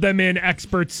you hold them in,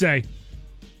 experts say.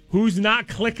 Who's not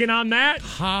clicking on that?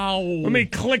 How? Let me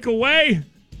click away.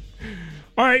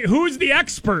 All right, who's the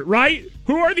expert, right?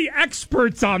 Who are the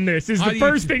experts on this is the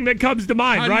first thing that comes to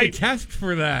mind, right? How do you test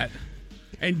for that?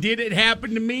 And did it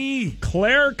happen to me?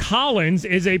 Claire Collins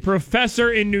is a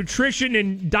professor in nutrition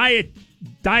and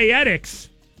dietetics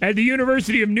at the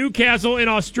University of Newcastle in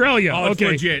Australia. Oh, it's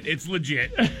okay. legit. It's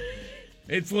legit.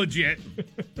 It's legit.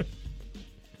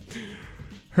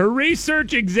 Her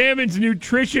research examines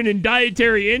nutrition and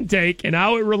dietary intake and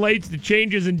how it relates to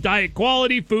changes in diet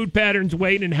quality, food patterns,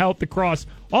 weight, and health across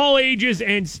all ages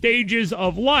and stages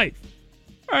of life.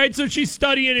 All right, so she's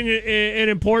studying an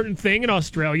important thing in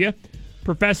Australia,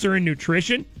 professor in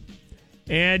nutrition.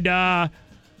 And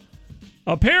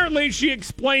apparently she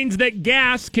explains that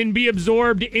gas can be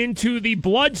absorbed into the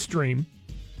bloodstream.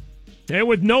 And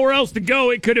with nowhere else to go,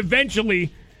 it could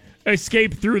eventually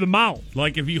escape through the mouth.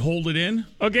 Like if you hold it in?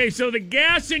 Okay, so the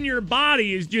gas in your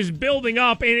body is just building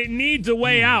up, and it needs a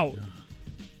way out.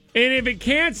 And if it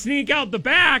can't sneak out the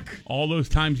back... All those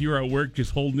times you were at work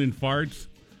just holding in farts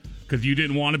because you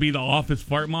didn't want to be the office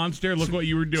fart monster, look what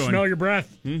you were doing. Smell your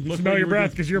breath. Smell your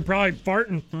breath because you're probably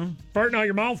farting. Farting out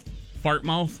your mouth. Fart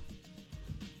mouth.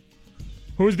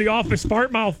 Who's the office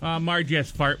fart mouth? Margie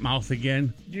has fart mouth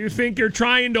again. You think you're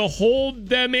trying to hold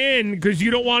them in because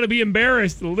you don't want to be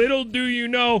embarrassed. Little do you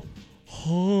know,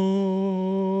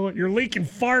 you're leaking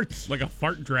farts. Like a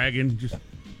fart dragon just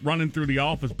running through the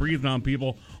office, breathing on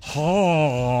people.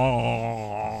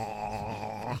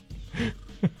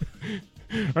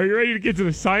 Are you ready to get to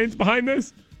the science behind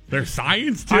this? There's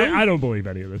science, too? I don't believe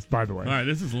any of this, by the way. All right,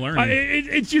 this is learning.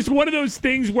 It's just one of those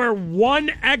things where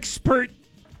one expert,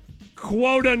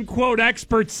 quote-unquote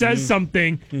expert, says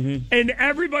something, and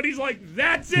everybody's like,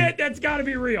 that's it, that's got to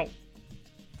be real.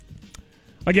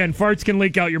 Again, farts can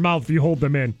leak out your mouth if you hold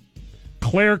them in.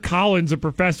 Claire Collins, a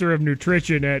professor of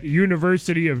nutrition at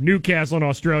University of Newcastle in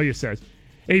Australia, says,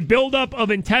 a buildup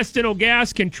of intestinal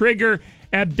gas can trigger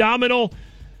abdominal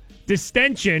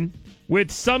distension,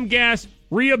 with some gas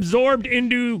reabsorbed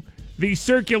into the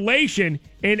circulation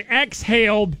and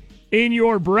exhaled in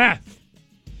your breath.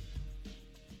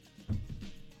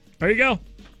 There you go.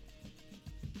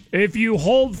 If you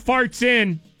hold farts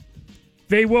in,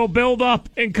 they will build up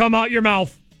and come out your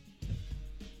mouth.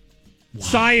 Wow.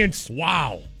 Science.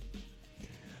 Wow.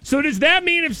 So does that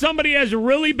mean if somebody has a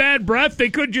really bad breath, they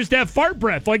could just have fart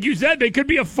breath? Like you said, they could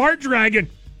be a fart dragon.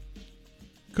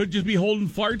 Could just be holding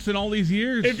farts in all these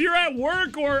years. If you're at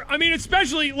work or, I mean,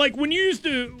 especially like when we used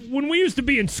to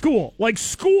be in school. Like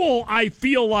school, I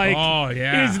feel like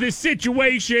is the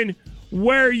situation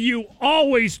where you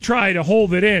always try to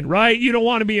hold it in, right? You don't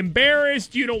want to be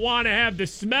embarrassed. You don't want to have the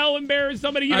smell embarrass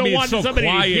somebody. You don't want somebody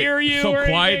to hear you. So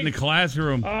quiet in the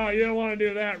classroom. Oh, you don't want to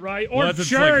do that, right? Or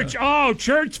church.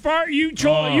 Church fart. You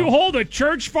hold a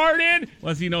church fart in.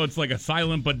 Unless you know it's like a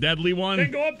silent but deadly one.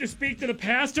 Then go up to speak to the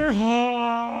pastor.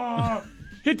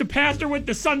 Hit the pastor with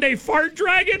the Sunday fart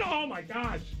dragon. Oh, my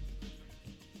gosh.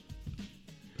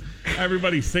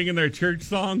 Everybody singing their church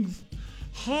songs.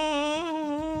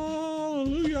 Hallelujah.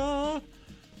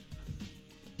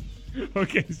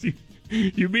 Okay, so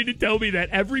you mean to tell me that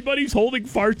everybody's holding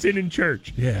farts in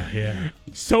church? Yeah.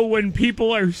 So when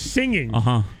people are singing,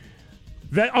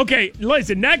 okay,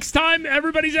 listen, next time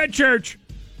everybody's at church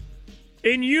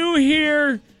and you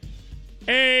hear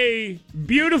a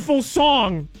beautiful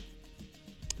song,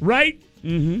 right?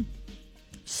 Mm-hmm.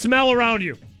 Smell around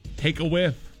you. Take a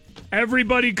whiff.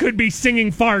 Everybody could be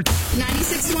singing farts.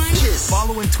 96.1 Kiss.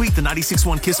 Follow and tweet the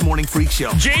 96.1 Kiss Morning Freak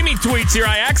Show. Jamie tweets here,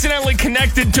 I accidentally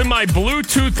connected to my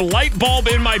Bluetooth light bulb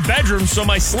in my bedroom, so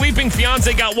my sleeping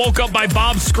fiance got woke up by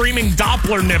Bob screaming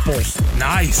Doppler nipples.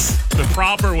 Nice. The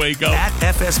proper wake up. At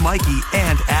FS Mikey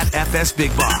and at FS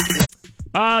Big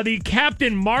Bob. The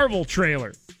Captain Marvel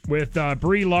trailer with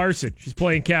Brie Larson. She's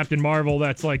playing Captain Marvel.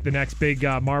 That's like the next big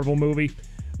Marvel movie.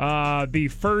 The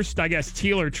first, I guess,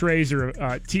 teaser trailer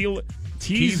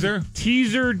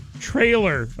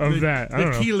of that. I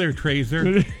don't know. Teaser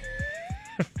trailer.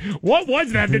 What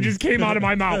was that just came out of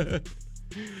my mouth?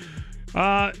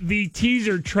 The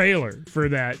teaser trailer for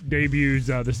that debuts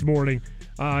this morning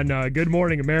on Good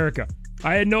Morning America.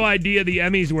 I had no idea the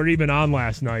Emmys were even on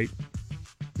last night.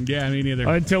 Yeah, me neither.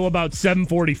 Until about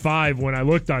 7:45 when I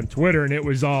looked on Twitter and it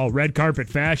was all red carpet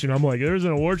fashion. I'm like, there's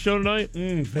an award show tonight?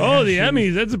 Oh, the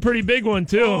Emmys. That's a pretty big one,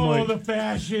 too. Oh, I'm like, the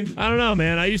fashion. I don't know,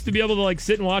 man. I used to be able to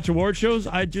sit and watch award shows.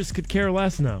 I just could care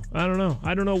less now. I don't know.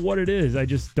 I don't know what it is. I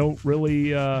just don't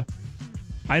really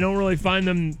find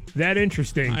them that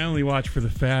interesting. I only watch for the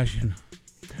fashion.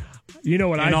 You know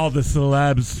what? And all the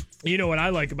celebs. You know what I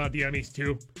like about the Emmys,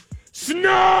 too?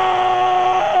 Snubs!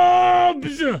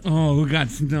 Oh, who got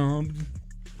snubbed?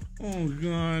 Oh,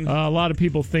 God. A lot of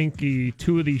people think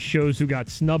two of these shows who got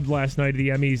snubbed last night at the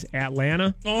Emmys,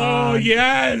 Atlanta. Oh,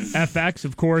 yes! FX,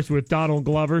 of course, with Donald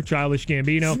Glover, Childish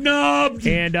Gambino. Snubbed!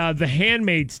 And The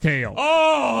Handmaid's Tale.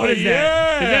 Oh, what is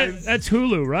yes! That's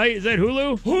Hulu, right? Is that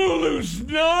Hulu? Hulu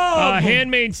snubbed!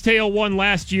 Handmaid's Tale won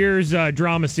last year's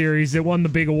drama series. It won the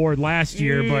big award last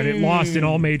year, but it lost in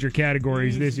all major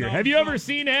categories this year. Have you ever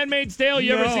seen Handmaid's Tale?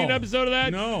 You ever seen an episode of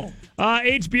that? No.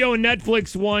 HBO and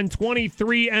Netflix won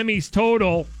 23 Emmys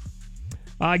total.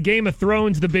 Game of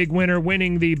Thrones, the big winner,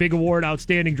 winning the big award,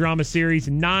 Outstanding Drama Series.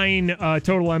 9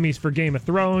 total Emmys for Game of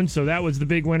Thrones, so that was the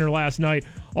big winner last night.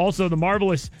 Also, the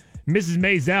marvelous Mrs.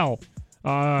 Maisel,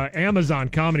 Amazon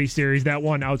comedy series, that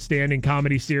won Outstanding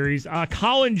Comedy Series.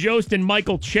 Colin Jost and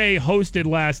Michael Che hosted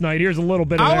last night. Here's a little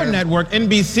bit of our network,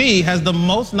 NBC, has the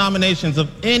most nominations of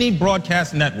any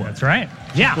broadcast network. That's right.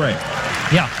 Yeah. Great.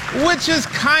 Yeah. Which is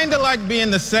kind of like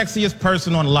being the sexiest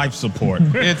person on life support.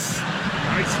 It's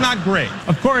not great.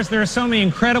 Of course, there are so many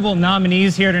incredible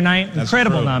nominees here tonight. That's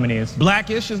incredible true. nominees.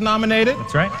 Blackish is nominated.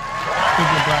 That's right.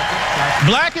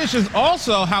 Blackish is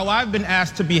also how I've been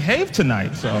asked to behave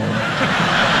tonight, so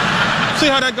see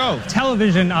how that goes.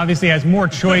 Television obviously has more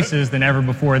choices than ever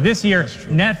before. This year,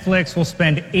 Netflix will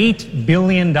spend $8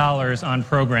 billion on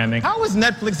programming. How is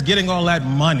Netflix getting all that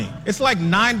money? It's like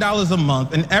 $9 a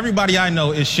month, and everybody I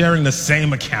know is sharing the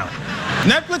same account.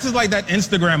 Netflix is like that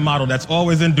Instagram model that's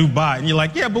always in Dubai, and you're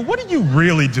like, yeah, but what do you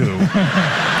really do?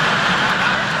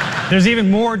 There's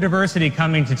even more diversity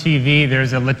coming to TV.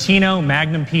 There's a Latino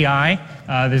Magnum PI.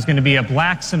 There's going to be a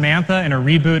black Samantha and a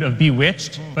reboot of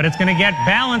Bewitched, but it's going to get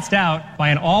balanced out by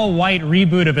an all-white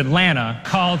reboot of Atlanta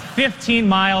called 15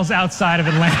 Miles Outside of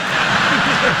Atlanta.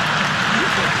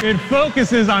 It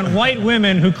focuses on white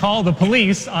women who call the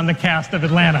police on the cast of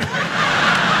Atlanta.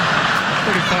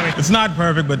 Pretty funny. It's not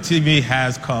perfect, but TV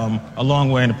has come a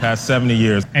long way in the past 70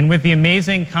 years. And with the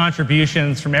amazing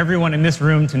contributions from everyone in this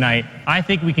room tonight, I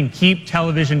think we can keep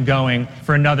television going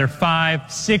for another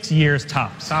 5-6 years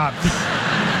tops.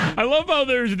 I love how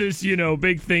there's this,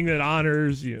 big thing that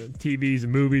honors, TVs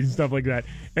and movies and stuff like that.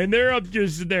 And they're up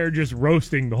there just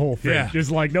roasting the whole thing. Yeah.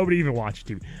 Just like nobody even watched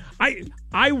TV.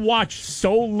 I watch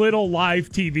so little live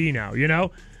TV now,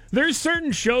 There's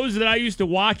certain shows that I used to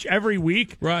watch every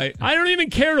week. Right. I don't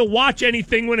even care to watch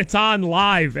anything when it's on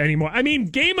live anymore. I mean,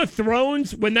 Game of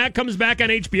Thrones, when that comes back on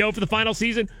HBO for the final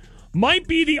season, might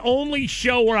be the only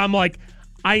show where I'm like,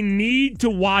 I need to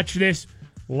watch this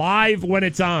live when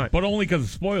it's on. But only because of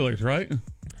spoilers, right?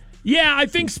 Yeah, I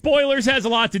think spoilers has a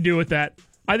lot to do with that.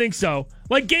 I think so.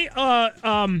 Like,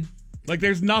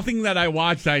 there's nothing that I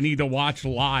watched I need to watch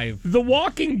live. The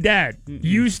Walking Dead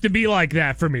used to be like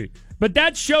that for me. But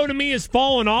that show to me has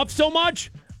fallen off so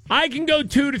much, I can go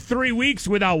 2 to 3 weeks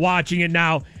without watching it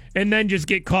now and then just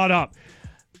get caught up.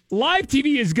 Live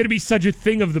TV is going to be such a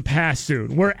thing of the past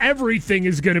soon, where everything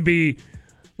is going to be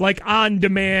like on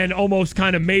demand, almost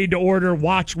kind of made to order,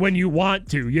 watch when you want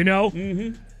to,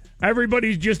 Mm-hmm.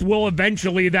 Everybody's just will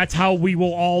eventually, that's how we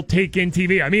will all take in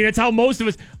TV. I mean, it's how most of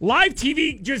us, live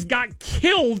TV just got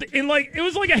killed in it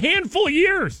was like a handful of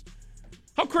years.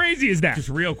 How crazy is that? Just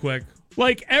real quick.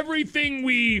 Like everything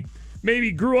we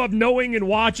maybe grew up knowing and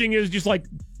watching is just like,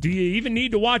 do you even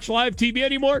need to watch live TV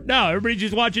anymore? No, everybody's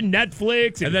just watching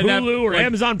Netflix and Hulu or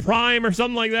Amazon Prime or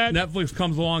something like that. Netflix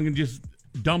comes along and just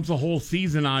dumps a whole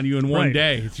season on you in one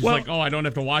day. It's just I don't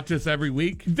have to watch this every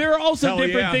week. There are also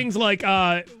different things like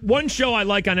one show I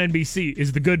like on NBC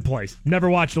is The Good Place. Never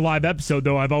watched a live episode,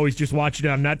 though. I've always just watched it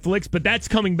on Netflix, but that's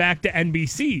coming back to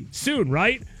NBC soon,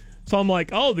 right? So I'm like,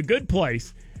 oh, The Good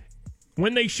Place.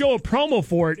 When they show a promo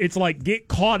for it, it's like, get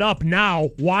caught up now.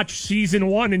 Watch season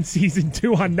 1 and season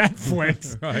 2 on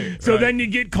Netflix. So then you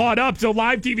get caught up. So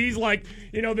live TV's like,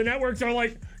 the networks are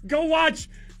like, go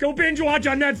binge watch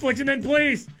on Netflix, and then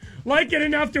please like it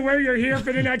enough to where you're here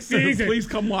for the next season. Please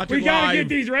come watch it live. We gotta get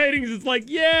these ratings. It's like,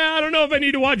 I don't know if I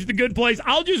need to watch The Good Place.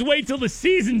 I'll just wait till the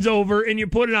season's over and you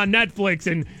put it on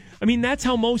Netflix. And I mean, that's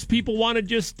how most people want to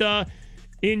just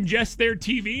ingest their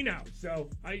TV now. So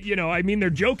they're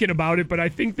joking about it, but I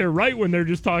think they're right when they're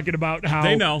just talking about how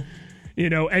they know,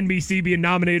 NBC being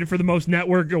nominated for the most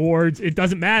network awards. It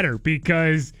doesn't matter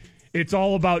because it's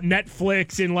all about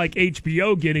Netflix and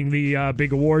HBO getting the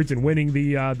big awards and winning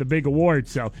the big awards.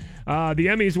 So the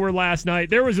Emmys were last night.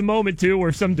 There was a moment too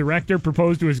where some director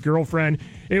proposed to his girlfriend.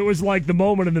 It was like the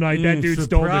moment of the night. That dude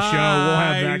stole the show. We'll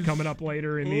have that coming up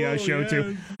later in the show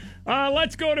too.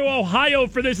 Let's go to Ohio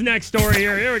for this next story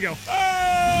here. Here we go.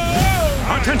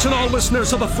 Attention all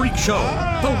listeners of the Freak Show.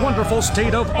 The wonderful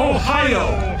state of Ohio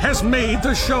has made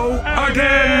the show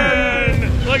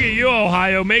again. Look at you,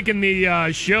 Ohio, making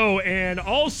the show, and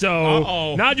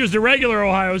also not just a regular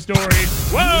Ohio story.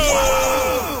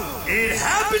 Whoa! It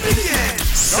happened again.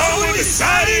 Someone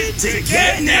decided to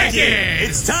get naked.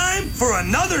 It's time for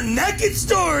another naked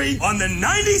story on the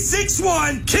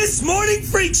 96.1 Kiss Morning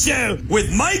Freak Show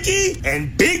with Mikey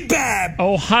and Big Bab.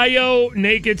 Ohio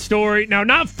naked story. Now,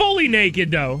 not fully naked,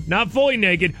 though. Not fully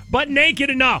naked, but naked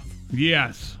enough.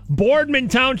 Yes. Boardman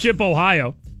Township,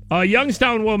 Ohio. A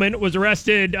Youngstown woman was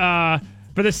arrested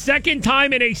for the second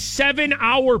time in a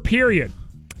 7-hour period.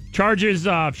 Charges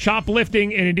of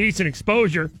shoplifting and indecent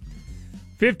exposure.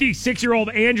 56-year-old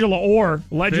Angela Orr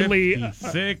allegedly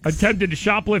attempted to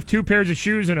shoplift 2 pairs of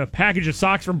shoes and a package of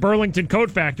socks from Burlington Coat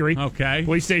Factory. Okay.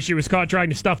 Police say she was caught trying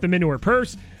to stuff them into her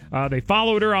purse. They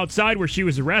followed her outside where she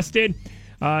was arrested.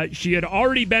 She had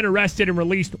already been arrested and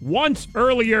released once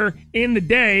earlier in the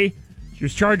day. She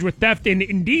was charged with theft and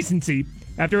indecency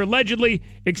after allegedly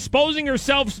exposing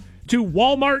herself to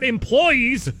Walmart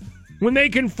employees when they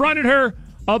confronted her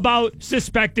about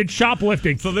suspected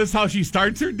shoplifting. So this is how she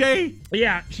starts her day?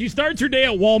 Yeah, she starts her day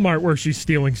at Walmart where she's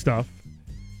stealing stuff.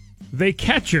 They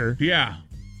catch her. Yeah.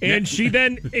 And she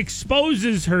then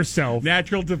exposes herself.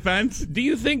 Natural defense? Do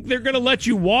you think they're going to let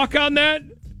you walk on that?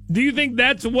 Do you think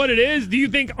that's what it is? Do you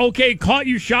think, okay, caught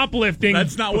you shoplifting?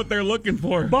 That's not what they're looking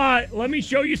for. But let me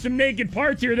show you some naked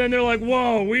parts here. Then they're like,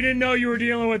 whoa, we didn't know you were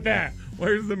dealing with that.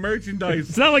 Where's the merchandise?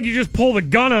 It's not like you just pull the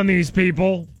gun on these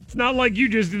people. It's not like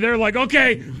they're like,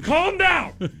 okay, calm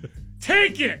down.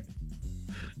 Take it.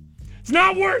 It's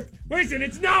not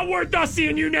worth us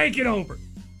seeing you naked over.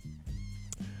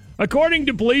 According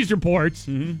to police reports,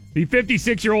 the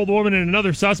 56-year-old woman and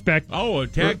another suspect a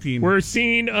tag team were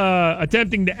seen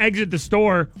attempting to exit the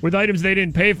store with items they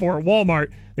didn't pay for at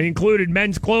Walmart. They included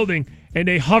men's clothing and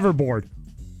a hoverboard.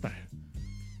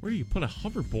 Where do you put a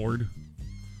hoverboard?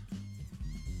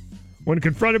 When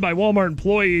confronted by Walmart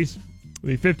employees,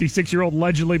 the 56-year-old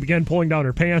allegedly began pulling down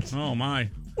her pants. Oh, my.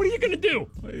 What are you going to do?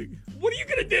 What are you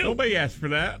going to do? Nobody asked for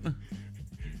that.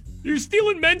 You're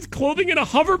stealing men's clothing in a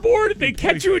hoverboard? They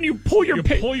catch you and you pull your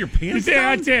pants down? You say,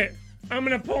 that's it. I'm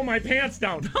going to pull my pants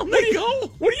down. Down they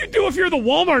go. What do you do if you're the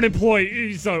Walmart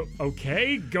employee? So,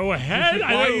 okay, go ahead.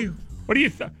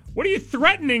 What are you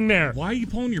threatening there? Why are you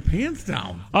pulling your pants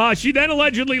down? She then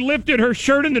allegedly lifted her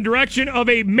shirt in the direction of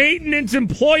a maintenance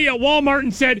employee at Walmart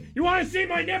and said, "You want to see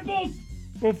my nipples?"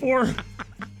 Before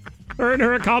her and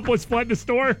her accomplice fled the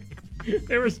store.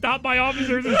 They were stopped by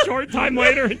officers a short time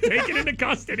later and taken into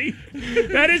custody.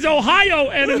 That is Ohio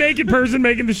and a naked person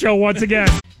making the show once again.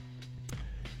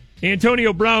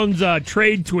 Antonio Brown's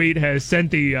trade tweet has sent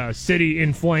the city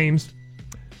in flames.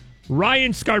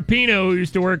 Ryan Scarpino, who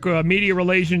used to work media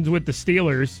relations with the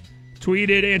Steelers,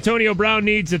 tweeted, Antonio Brown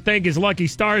needs to thank his lucky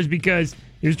stars because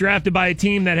he was drafted by a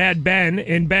team that had Ben,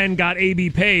 and Ben got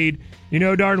AB paid. You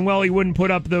know darn well he wouldn't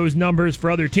put up those numbers for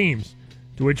other teams.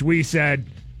 To which we said,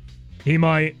 he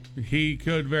might. He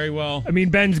could very well. I mean,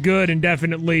 Ben's good, and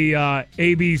definitely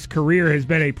AB's career has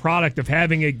been a product of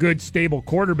having a good, stable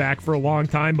quarterback for a long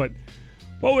time, but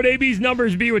what would AB's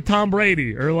numbers be with Tom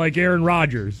Brady or like Aaron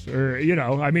Rodgers? Or,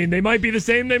 I mean, they might be the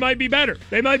same. They might be better.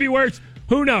 They might be worse.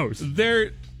 Who knows?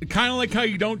 They're kind of like how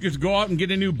you don't just go out and get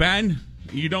a new Ben.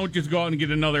 You don't just go out and get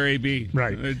another AB.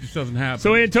 Right. It just doesn't happen.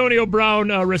 So Antonio Brown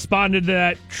responded to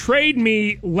that, trade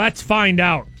me, let's find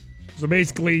out. So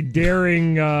basically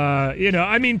daring,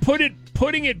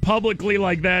 putting it publicly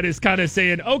like that is kind of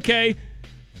saying, okay,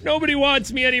 nobody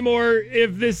wants me anymore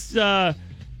if this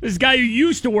guy who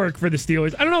used to work for the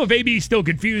Steelers, I don't know if AB is still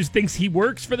confused, thinks he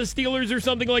works for the Steelers or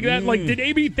something like that. Like, did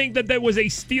AB think that was a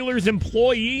Steelers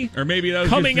employee? Or maybe that was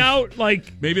coming out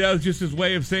like... Maybe that was just his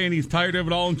way of saying he's tired of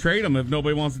it all and trade him if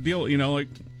nobody wants to deal,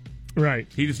 Right.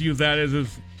 He just used that as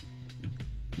his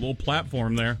little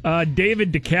platform there.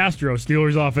 David DeCastro,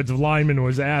 Steelers offensive lineman,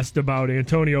 was asked about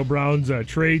Antonio Brown's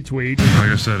trade tweet. Like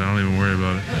I said, I don't even worry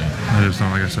about it. I just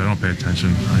don't, like I said, I don't pay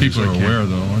attention. People are aware,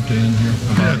 though, aren't they, in here?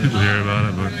 People hear about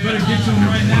it, but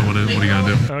what are you going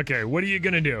to do? Okay, what are you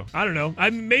going to do? I don't know.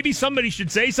 Maybe somebody should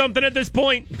say something at this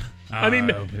point. I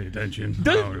don't pay attention.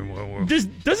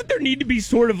 Doesn't there need to be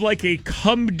sort of like a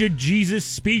come-to-Jesus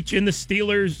speech in the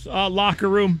Steelers locker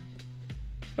room?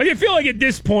 Like, I feel like at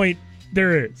this point,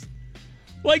 there is.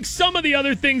 Like, some of the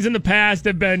other things in the past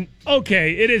have been,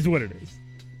 okay, it is what it is.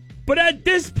 But at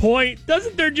this point,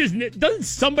 doesn't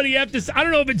somebody have to, I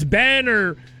don't know if it's Ben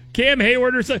or Cam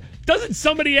Hayward or something, doesn't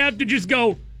somebody have to just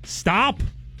go, stop?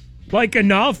 Like,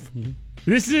 enough?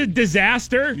 This is a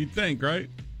disaster? You'd think, right?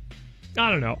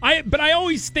 I don't know. But I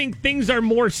always think things are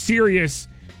more serious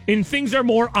and things are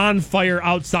more on fire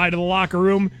outside of the locker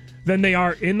room than they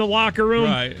are in the locker room.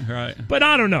 Right. But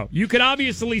I don't know. You could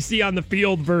obviously see on the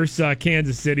field versus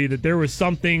Kansas City that there was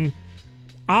something,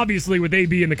 obviously, with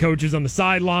AB and the coaches on the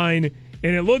sideline,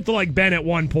 and it looked like Ben at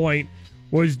one point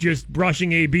was just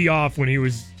brushing AB off when he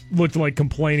looked like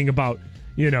complaining about,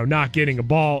 not getting a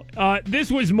ball. This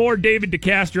was more David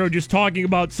DeCastro just talking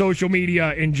about social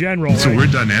media in general. It's a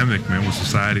weird dynamic, man, with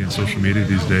society and social media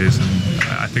these days, and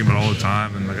I think about it all the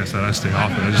time, and like I said, I stay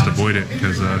off it. I just avoid it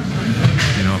because,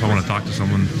 if I want to talk to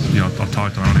someone, I'll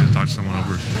talk to them. I don't need to talk to someone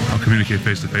over. I'll communicate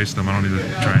face-to-face with them. I don't need to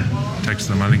try and text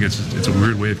them. I think it's a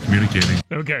weird way of communicating.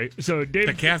 Okay, so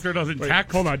David DeCastro doesn't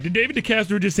text? Hold on. Did David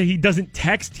DeCastro just say he doesn't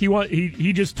text?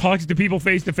 He just talks to people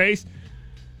face-to-face?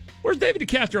 Where's David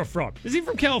DeCastro from? Is he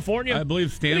from California? I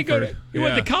believe Stanford. He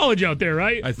went to college out there,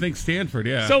 right? I think Stanford,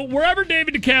 yeah. So wherever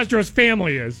David DeCastro's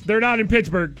family is, they're not in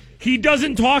Pittsburgh, he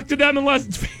doesn't talk to them unless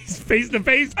it's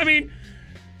face-to-face. I mean,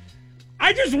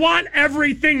 I just want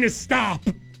everything to stop.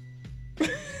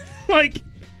 Like,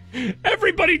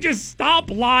 everybody just stop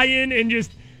lying and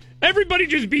everybody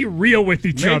just be real with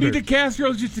each other. Maybe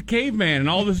DeCastro's just a caveman, and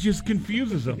all this just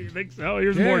confuses him. You think so?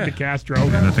 Here's more DeCastro.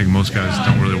 And I think most guys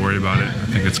don't really worry about it. I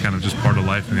think it's kind of just part of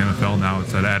life in the NFL now.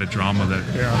 It's that added drama that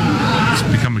it's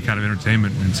become a kind of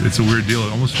entertainment. It's a weird deal. It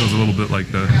almost feels a little bit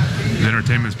like the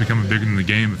entertainment's becoming bigger than the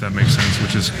game, if that makes sense,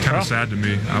 which is kind of sad to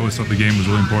me. I always thought the game was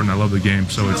really important. I love the game,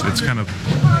 so it's kind of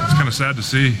sad to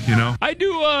see, I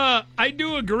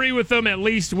do agree with them, at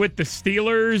least with the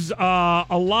Steelers.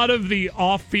 A lot of the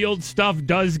off-field stuff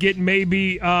does get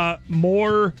maybe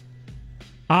more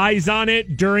eyes on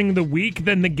it during the week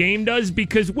than the game does,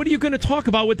 because what are you going to talk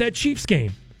about with that Chiefs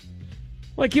game?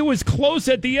 Like, it was close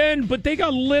at the end, but they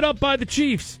got lit up by the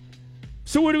Chiefs.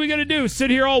 So what are we going to do? Sit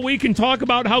here all week and talk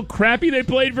about how crappy they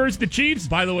played versus the Chiefs?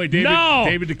 By the way,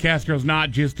 David DeCastro's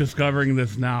not just discovering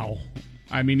this now.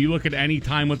 I mean, you look at any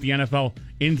time with the NFL,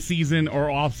 in season or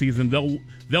off season,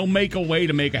 they'll make a way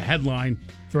to make a headline.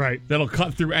 Right. That'll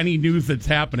cut through any news that's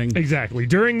happening. Exactly.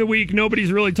 During the week,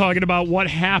 nobody's really talking about what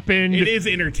happened. It is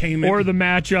entertainment. Or the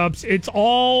matchups. It's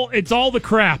all the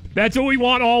crap. That's what we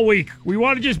want all week. We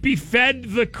want to just be fed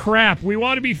the crap. We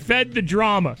want to be fed the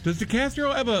drama. Does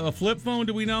DeCastro have a flip phone?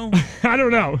 Do we know? I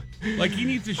don't know. Like, he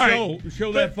needs to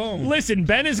show that phone. Listen,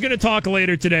 Ben is going to talk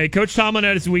later today. Coach Tomlin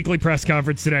had his weekly press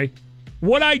conference today.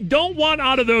 What I don't want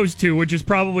out of those two, which is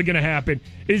probably going to happen,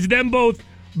 is them both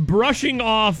brushing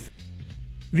off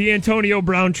the Antonio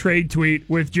Brown trade tweet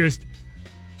with just,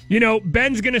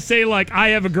 Ben's going to say, like, I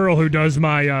have a girl who does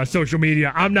my social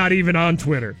media. I'm not even on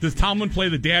Twitter. Does Tomlin play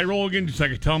the dad role again? Just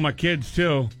like I tell my kids,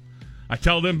 too. I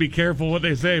tell them, be careful what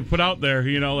they say, put out there,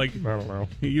 I don't know.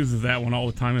 He uses that one all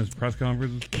the time in his press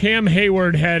conferences. Cam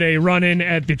Hayward had a run-in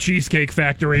at the Cheesecake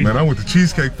Factory. Man, I went to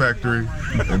Cheesecake Factory,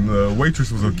 and the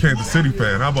waitress was a Kansas City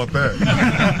fan. How about that?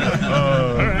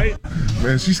 All right.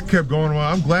 Man, she kept going,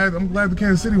 I'm glad the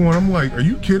Kansas City won. I'm like, are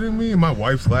you kidding me? And my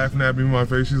wife's laughing at me in my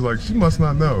face. She's like, she must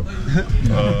not know.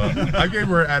 I gave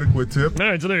her an adequate tip. All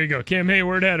right, so there you go. Cam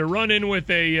Hayward had a run-in with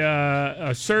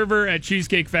a server at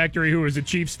Cheesecake Factory who was a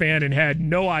Chiefs fan and had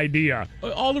no idea.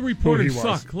 All the reporters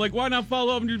suck. Like, why not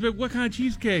follow up and just be like, what kind of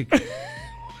cheesecake?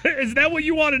 Is that what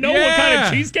you want to know? Yeah. What kind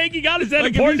of cheesecake he got? Is that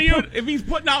important to you? If he's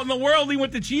putting out in the world, he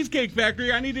went to Cheesecake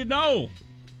Factory, I need to know.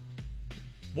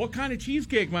 What kind of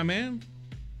cheesecake, my man?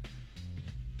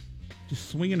 Just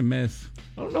swing and a miss.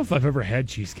 I don't know if I've ever had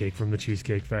cheesecake from the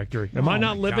Cheesecake Factory. Am I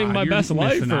not living my best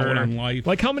life? On life?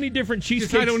 Like, how many different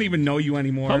cheesecakes? I don't even know you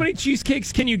anymore. How many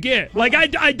cheesecakes can you get? Like,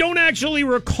 I don't actually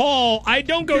recall. I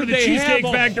don't go to the Cheesecake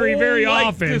Factory very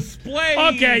often. Display.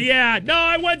 Okay, yeah. No,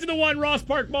 I went to the one Ross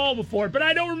Park Mall before, but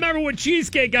I don't remember what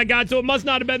cheesecake I got, so it must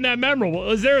not have been that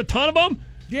memorable. Is there a ton of them?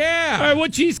 Yeah. All right,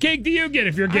 what cheesecake do you get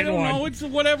if you're getting one? I don't know. It's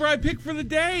whatever I pick for the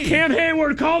day. Cam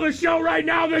Hayward, call the show right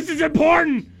now. This is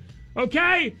important.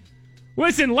 Okay?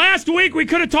 Listen, last week we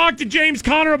could have talked to James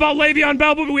Conner about Le'Veon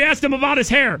Bell, but we asked him about his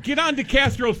hair. Get on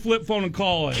DeCastro's flip phone and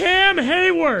call us. Cam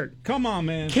Hayward. Come on,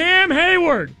 man. Cam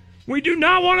Hayward. We do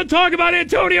not want to talk about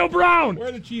Antonio Brown.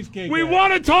 Where the cheesecake We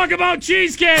want to talk about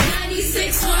cheesecake.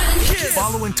 96.1 Kiss.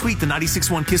 Follow and tweet the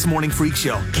 96.1 Kiss Morning Freak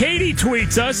Show. Katie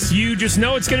tweets us, you just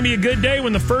know it's going to be a good day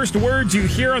when the first words you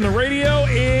hear on the radio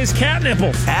is cat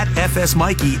nipples. At FS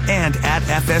Mikey and at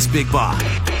FS Big Bob.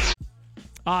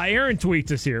 Aaron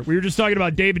tweets us here. We were just talking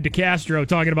about David DeCastro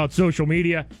talking about social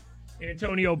media.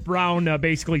 Antonio Brown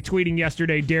basically tweeting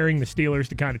yesterday daring the Steelers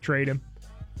to kind of trade him.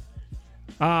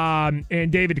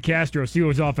 And David DeCastro,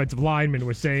 Steelers offensive lineman,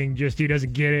 was saying just he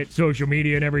doesn't get it, social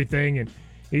media and everything. And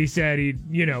he said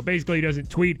basically he doesn't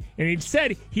tweet. And he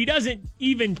said he doesn't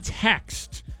even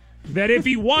text. That if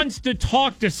he wants to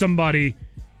talk to somebody,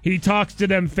 he talks to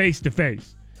them face to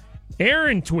face.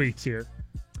 Aaron tweets here.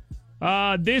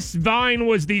 This Vine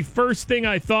was the first thing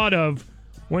I thought of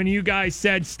when you guys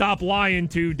said stop lying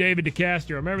to David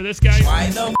DeCastro. Remember this guy? Why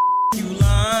the you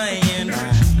lying?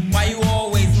 Why you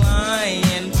always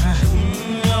lying?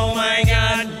 Oh my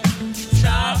God.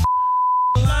 Stop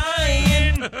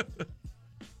lying.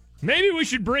 Maybe we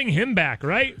should bring him back,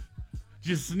 right?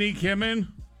 Just sneak him in?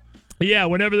 Yeah,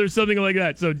 whenever there's something like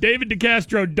that. So David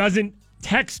DeCastro doesn't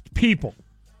text people.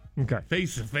 Okay.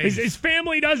 Face to face. His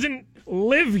family doesn't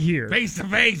live here. Face to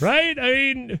face. Right? I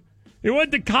mean, he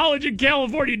went to college in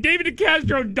California. David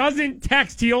DeCastro doesn't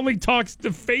text. He only talks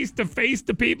to face to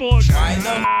people. Why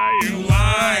the you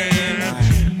lying?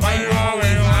 Why you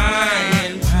always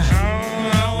lying?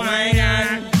 Oh my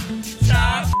God.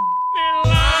 Stop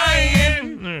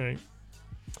lying. All right.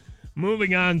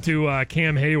 Moving on to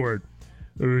Cam Hayward,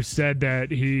 who said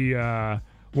that he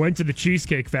went to the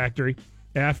Cheesecake Factory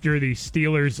after the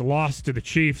Steelers lost to the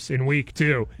Chiefs in Week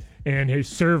 2, and his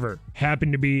server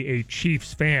happened to be a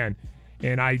Chiefs fan.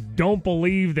 And I don't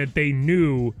believe that they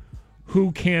knew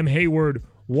who Cam Hayward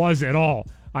was at all.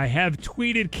 I have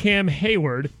tweeted Cam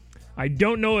Hayward. I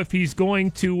don't know if he's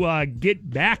going to get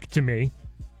back to me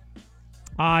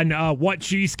on what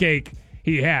cheesecake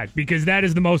he had, because that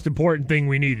is the most important thing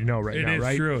we need to know right now, right?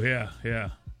 It is true, yeah.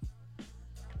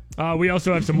 We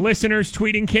also have some listeners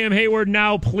tweeting Cam Hayward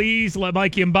now. Please let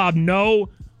Mikey and Bob know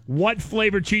what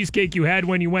flavored cheesecake you had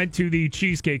when you went to the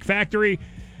Cheesecake Factory.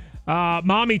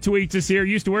 Mommy tweets us here.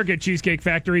 Used to work at Cheesecake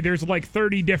Factory. There's like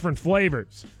 30 different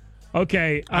flavors.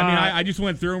 Okay. I just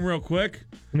went through them real quick.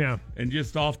 Yeah. And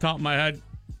just off the top of my head,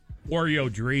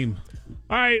 Oreo Dream.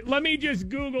 All right, let me just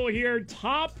Google here.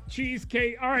 Top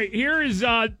cheesecake. All right, here is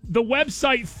the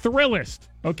website Thrillist.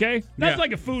 Okay, that's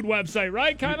like a food website,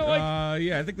 right? Kind of like.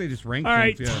 Yeah, I think they just rank. All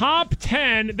right, things, yeah. top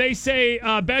 10. They say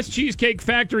best Cheesecake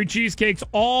Factory cheesecakes,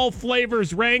 all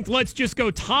flavors ranked. Let's just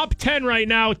go top 10 right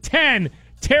now. 10,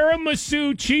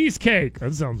 tiramisu cheesecake.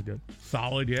 That sounds good.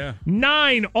 Solid, yeah.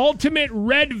 9, ultimate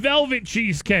red velvet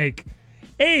cheesecake.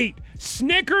 8,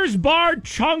 Snickers bar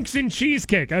chunks and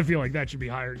cheesecake. I feel like that should be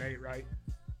higher than 8, right?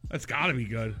 That's got to be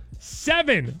good.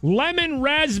 7, lemon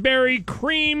raspberry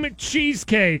cream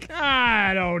cheesecake.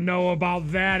 I don't know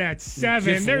about that at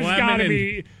 7. Just There's got to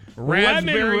be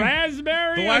raspberry. lemon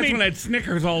raspberry. The last one had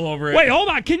Snickers all over it. Wait, hold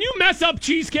on. Can you mess up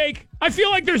cheesecake? I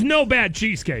feel like there's no bad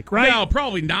cheesecake, right? No,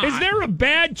 probably not. Is there a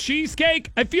bad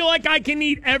cheesecake? I feel like I can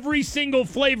eat every single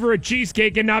flavor of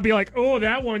cheesecake and not be like, oh,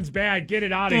 that one's bad. Get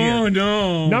it out of here. Oh,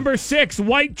 no. Number 6,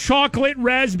 white chocolate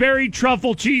raspberry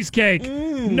truffle cheesecake.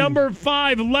 Number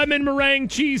 5, lemon meringue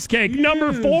cheesecake.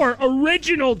 Number 4,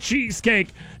 original cheesecake.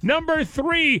 Number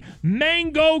 3,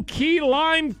 mango key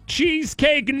lime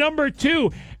cheesecake. Number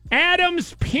 2,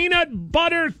 Adam's peanut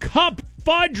butter cup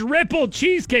fudge ripple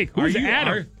cheesecake. Who's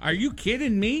Adam? Are you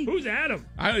kidding me? Who's Adam?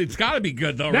 It's got to be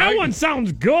good, though, That right? one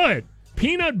sounds good.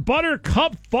 Peanut butter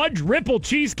cup fudge ripple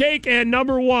cheesecake. And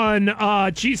number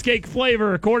 1 cheesecake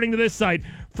flavor, according to this site,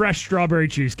 fresh strawberry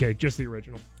cheesecake. Just the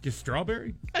original. Just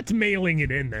strawberry? That's mailing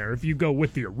it in there if you go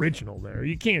with the original there.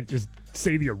 You can't just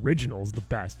say the original is the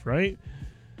best, right?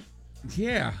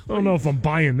 Yeah. I don't know if I'm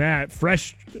buying that.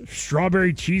 Fresh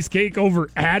strawberry cheesecake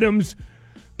over Adam's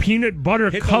peanut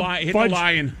butter cup hit fudge the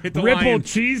lion. Hit the ripple lion.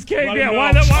 cheesecake. Let Yeah, him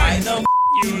why know. the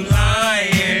You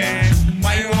lying?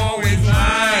 Why you always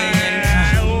lying?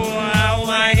 Oh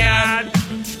my God!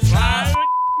 Why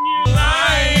you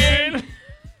lying?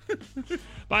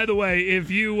 By the way, if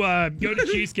you go to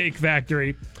Cheesecake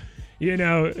Factory, you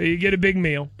get a big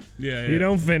meal. Yeah. You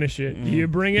don't finish it. You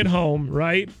bring it home,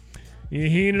 right? You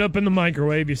heat it up in the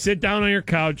microwave. You sit down on your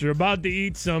couch. You're about to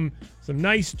eat some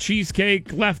nice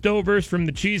cheesecake leftovers from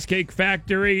the Cheesecake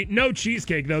Factory. No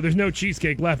cheesecake, though. There's no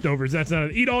cheesecake leftovers. That's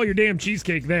not. Eat all your damn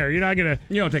cheesecake there. You're not going to.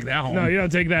 You don't take that home. No, you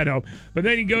don't take that home. But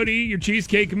then you go to eat your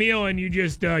cheesecake meal and you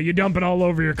just you dump it all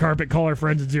over your carpet. Call our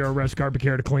friends at Zero Rest Carpet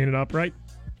Care to clean it up, right?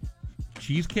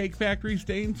 Cheesecake Factory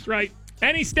stains? Right.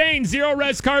 Any stains, Zero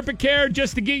Res Carpet Care,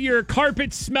 just to get your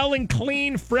carpet smelling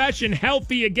clean, fresh, and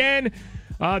healthy again.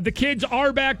 The kids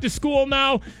are back to school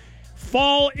now.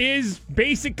 Fall is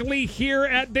basically here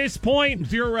at this point.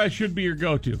 Zero Res should be your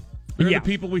go-to. They're the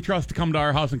people we trust to come to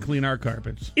our house and clean our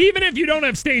carpets. Even if you don't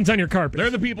have stains on your carpet. They're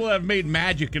the people that have made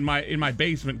magic in my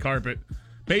basement carpet.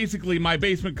 Basically, my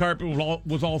basement carpet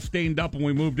was all stained up when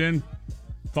we moved in.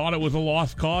 Thought it was a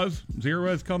lost cause. Zero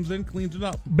Res comes in, cleans it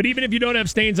up. But even if you don't have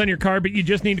stains on your carpet, you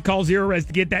just need to call Zero Res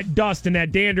to get that dust and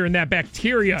that dander and that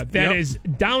bacteria that is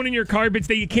down in your carpets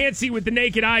that you can't see with the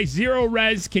naked eye. Zero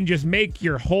Res can just make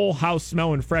your whole house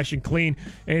smelling fresh and clean.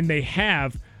 And they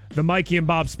have the Mikey and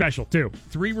Bob special, too.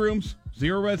 3 rooms,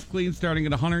 Zero Res clean, starting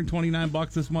at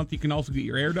 $129 this month. You can also get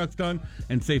your air ducts done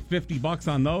and save $50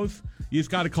 on those. You just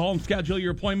got to call them, schedule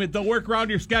your appointment. They'll work around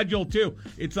your schedule, too.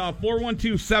 It's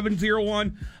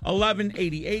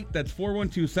 412-701-1188. That's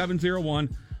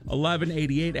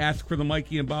 412-701-1188. Ask for the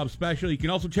Mikey and Bob special. You can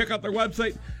also check out their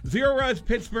website,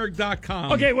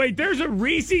 ZeroResPittsburgh.com. Okay, wait, there's a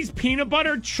Reese's peanut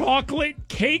butter chocolate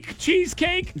cake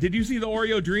cheesecake? Did you see the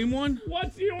Oreo Dream one?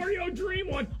 What's the Oreo Dream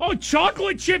one? Oh,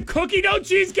 chocolate chip cookie dough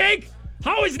cheesecake?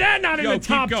 How is that not in the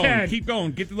top 10? Keep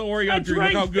going. Get to the Oreo That's Dream.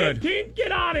 Look how good. 15?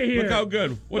 Get out of here. Look how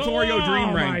good. What's Oreo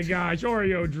Dream ranked? Oh, my gosh.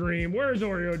 Oreo Dream. Where's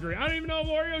Oreo Dream? I don't even know if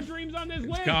Oreo Dream's on this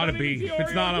list. It's got to be. If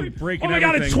it's not, I'm breaking everything.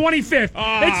 Oh, my God. It's 25th.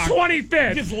 It's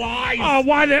 25th. Just lies. Oh,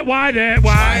 why you lying?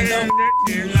 Why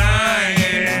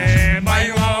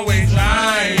you always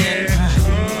lying?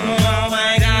 Oh,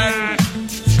 my God.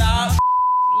 Stop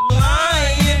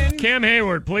lying. Cam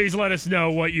Hayward, please let us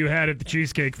know what you had at the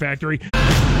Cheesecake Factory.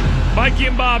 Mikey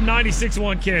and Bob,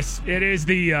 96.1 KISS. It is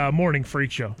the Morning Freak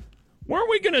Show. Weren't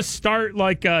we going to start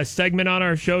like a segment on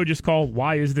our show just called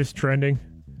Why Is This Trending?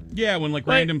 Yeah, when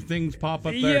random things pop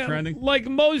up that are trending. Like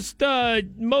most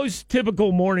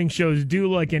typical morning shows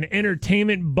do like an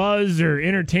entertainment buzz or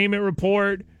entertainment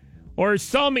report. Or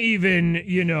some even,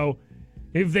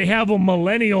 if they have a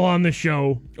millennial on the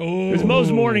show, because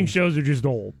most morning shows are just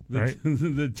old, right?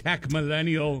 The tech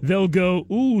millennial. They'll go,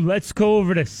 let's go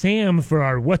over to Sam for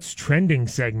our What's Trending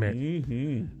segment.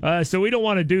 Mm-hmm. So we don't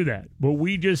want to do that. But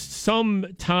we just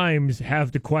sometimes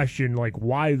have to question, like,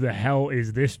 why the hell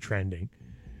is this trending?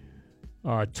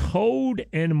 Toad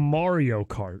and Mario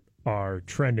Kart are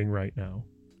trending right now.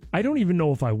 I don't even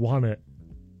know if I want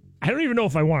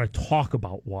to talk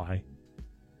about why.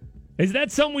 Is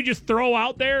that something we just throw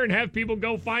out there and have people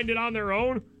go find it on their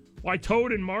own? Why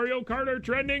Toad and Mario Kart are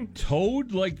trending?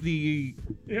 Toad, like the...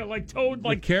 Yeah, like Toad,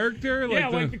 like... The character?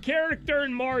 Like the character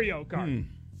in Mario Kart.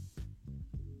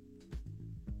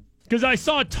 Because I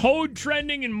saw Toad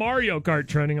trending and Mario Kart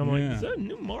trending. I'm like, is that a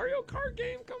new Mario Kart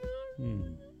game coming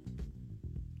out?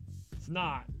 It's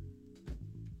not.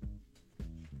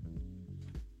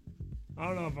 I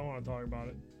don't know if I want to talk about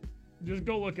it. Just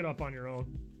go look it up on your own.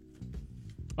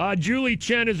 Julie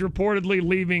Chen is reportedly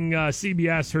leaving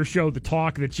CBS, her show, The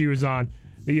Talk, that she was on,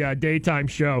 the daytime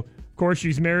show. Of course,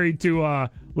 she's married to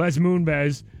Les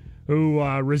Moonves, who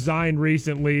resigned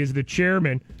recently as the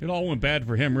chairman. It all went bad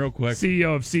for him real quick.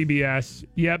 CEO of CBS.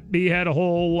 Yep, he had a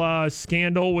whole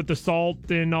scandal with the salt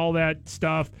and all that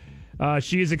stuff.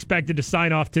 She is expected to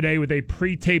sign off today with a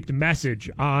pre-taped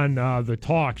message on The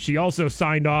Talk. She also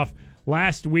signed off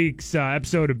last week's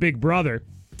episode of Big Brother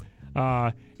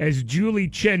as Julie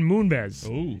Chen Moonves.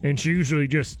 Ooh. And she usually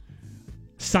just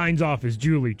signs off as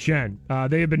Julie Chen.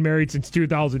 They have been married since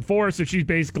 2004, so she's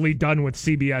basically done with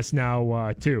CBS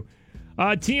now, too.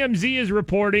 TMZ is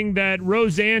reporting that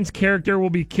Roseanne's character will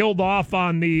be killed off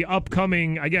on the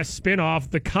upcoming, I guess,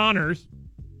 spinoff, The Connors,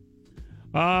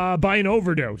 by an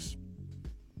overdose.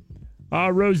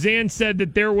 Roseanne said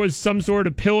that there was some sort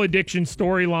of pill addiction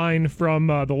storyline from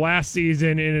the last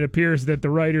season, and it appears that the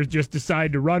writers just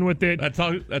decided to run with it. That's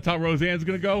how Roseanne's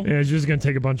going to go? Yeah, it's just going to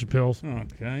take a bunch of pills.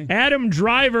 Okay. Adam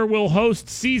Driver will host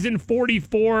season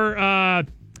 44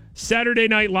 Saturday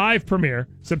Night Live premiere,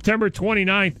 September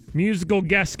 29th. Musical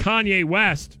guest Kanye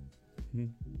West.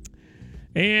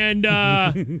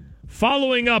 And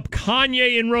following up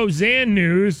Kanye and Roseanne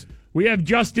news, we have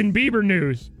Justin Bieber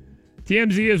news.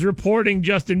 TMZ is reporting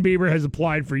Justin Bieber has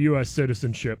applied for U.S.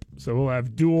 citizenship. So he'll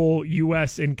have dual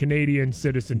U.S. and Canadian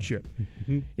citizenship.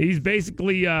 He's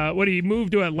basically, he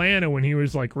moved to Atlanta when he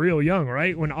was like real young,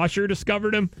 right? When Usher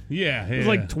discovered him? Yeah. He was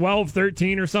like 12,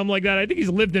 13 or something like that. I think he's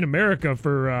lived in America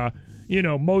for,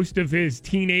 most of his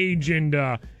teenage and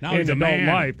now he's a adult man.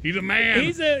 life. He's a man.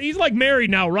 He's like married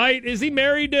now, right? Is he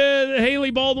married to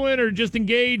Haley Baldwin or just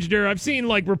engaged? Or I've seen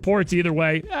like reports either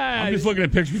way. I'm just looking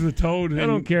at pictures of Toad and I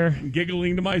don't care.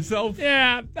 Giggling to myself.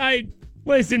 Yeah,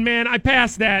 listen, man, I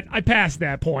passed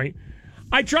that point.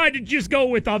 I tried to just go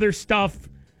with other stuff.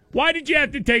 Why did you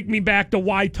have to take me back to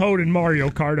why Toad and Mario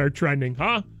Kart are trending,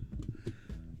 huh?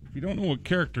 If you don't know what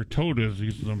character Toad is,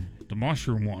 he's the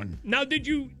mushroom one. Now, did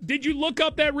you look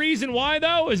up that reason why,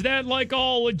 though? Is that, like,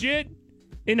 all legit?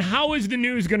 And how is the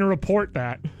news going to report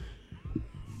that?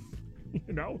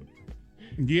 You know?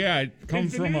 Yeah, it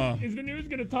comes from Is the news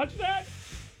going to touch that?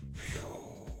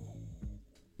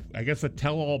 I guess a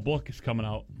tell-all book is coming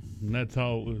out. And that's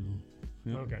how...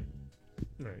 Okay.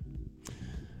 All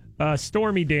right.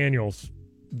 Stormy Daniels,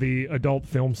 the adult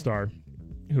film star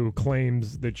who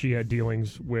claims that she had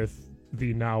dealings with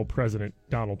the now president,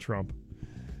 Donald Trump.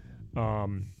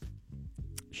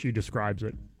 She describes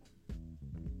it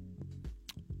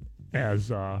as,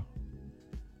 Toad,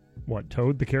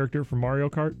 the character from Mario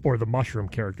Kart? Or the mushroom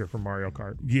character from Mario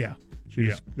Kart? Yeah.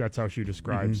 That's how she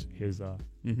describes his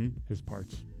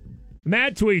parts.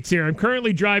 Matt tweets here, I'm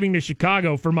currently driving to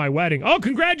Chicago for my wedding. Oh,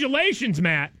 congratulations,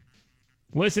 Matt!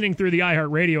 Listening through the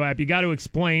iHeartRadio app, you got to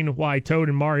explain why Toad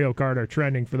and Mario Kart are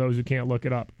trending for those who can't look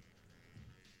it up.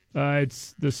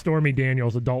 It's the Stormy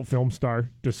Daniels, adult film star,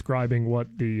 describing what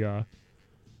the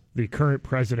current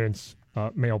president's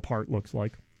male part looks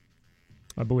like.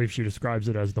 I believe she describes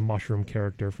it as the mushroom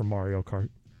character from Mario Kart.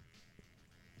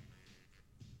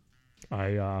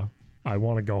 I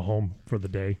want to go home for the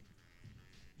day.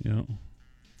 Yeah.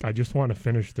 I just want to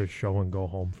finish this show and go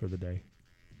home for the day.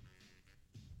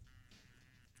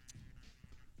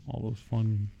 All those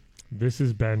fun This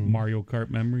has been Mario Kart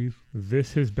memories.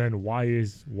 This has been Why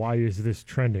is This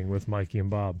Trending with Mikey and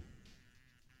Bob.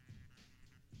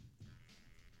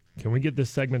 Can we get this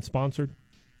segment sponsored?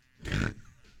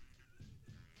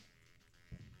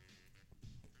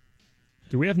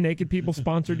 Do we have Naked People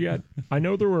sponsored yet? I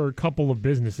know there were a couple of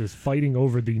businesses fighting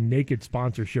over the naked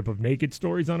sponsorship of Naked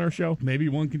Stories on our show. Maybe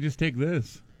one could just take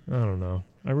this. I don't know.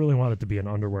 I really want it to be an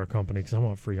underwear company because I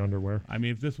want free underwear. I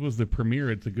mean, if this was the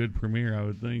premiere, it's a good premiere, I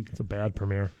would think. It's a bad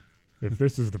premiere. If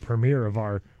this is the premiere of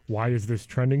our Why Is This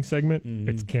Trending segment,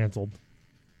 it's canceled.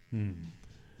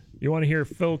 You want to hear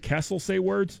Phil Kessel say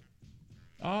words?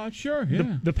 Sure,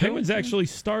 yeah. The Penguins actually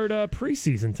start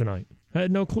preseason tonight. I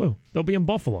had no clue. They'll be in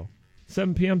Buffalo,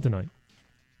 7 p.m. tonight.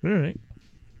 All right.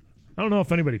 I don't know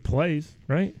if anybody plays,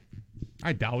 right?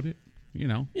 I doubt it. You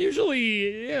know.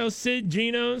 Usually, Sid,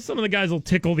 Gino, some of the guys will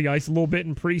tickle the ice a little bit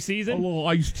in preseason. A little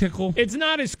ice tickle. It's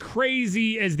not as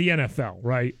crazy as the NFL,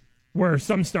 right? where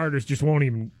some starters just won't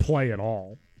even play at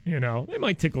all. You know, they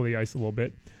might tickle the ice a little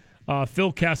bit.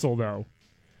 Phil Kessel, though,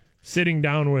 sitting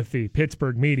down with the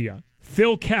Pittsburgh media.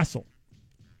 Phil Kessel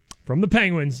from the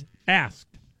Penguins asked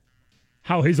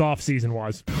how his offseason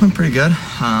was. Went pretty good.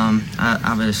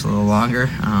 Obviously a little longer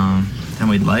than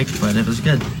we'd like, but it was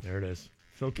good. There it is.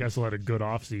 Phil Kessel had a good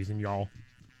offseason, y'all.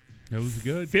 It was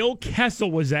good. Phil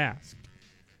Kessel was asked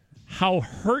how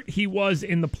hurt he was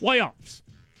in the playoffs.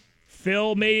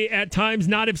 Phil may at times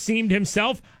not have seemed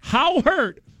himself. How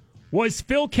hurt was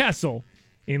Phil Kessel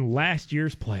in last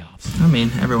year's playoffs? I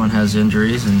mean, everyone has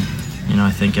injuries, and, you know,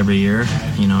 I think every year,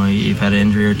 you know, you've had an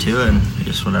injury or two, and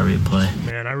just whatever you play.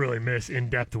 Man, I really miss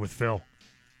In-Depth with Phil.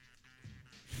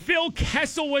 Phil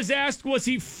Kessel was asked, was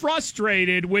he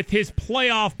frustrated with his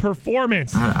playoff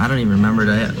performance? I don't even remember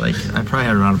that. Like, I probably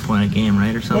had around a point a game,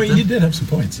 right, or something? Well, you did have some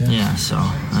points, yeah. Yeah, so,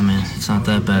 I mean, it's not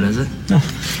that bad, is it? No.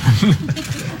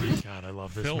 God, I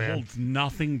love this Phil man. holds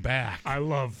nothing back. I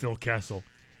love Phil Kessel.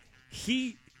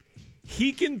 He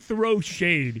can throw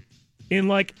shade in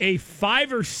like a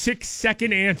 5 or 6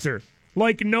 second answer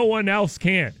like no one else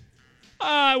can.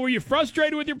 Were you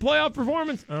frustrated with your playoff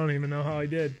performance? I don't even know how I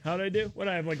did. How did I do? What,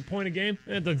 I have like a point a game?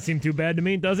 It doesn't seem too bad to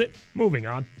me, does it? Moving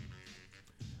on.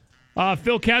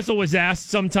 Phil Kessel was asked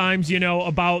sometimes, you know,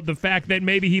 about the fact that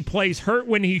maybe he plays hurt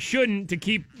when he shouldn't to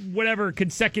keep whatever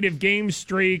consecutive game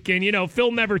streak. And, you know,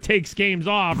 Phil never takes games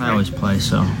off. I always play,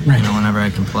 so, you know, whenever I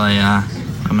can play,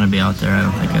 I'm going to be out there. I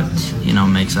don't think it, you know,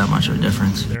 makes that much of a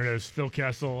difference. There it is. Phil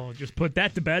Kessel. Just put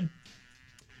that to bed.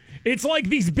 It's like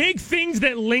these big things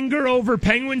that linger over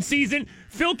Penguin season.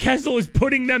 Phil Kessel is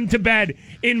putting them to bed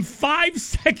in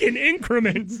 5-second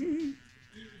increments.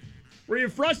 Were you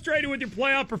frustrated with your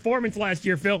playoff performance last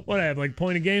year, Phil? What, I have like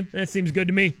point a game? That seems good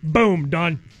to me. Boom,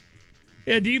 done.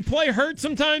 Yeah, do you play hurt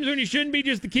sometimes when you shouldn't be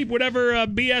just to keep whatever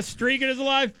BS streak it is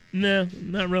alive? No,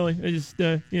 not really. I just,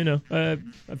 you know, I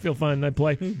feel fine. I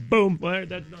play. Boom. All right,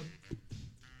 that's done.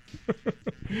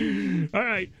 All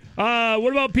right.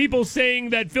 What about people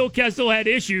saying that Phil Kessel had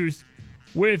issues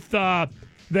with the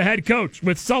head coach,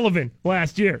 with Sullivan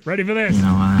last year? Ready for this? You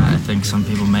know, I think some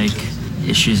people make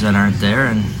issues that aren't there,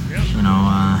 and, you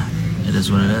know, it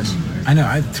is what it is. I know,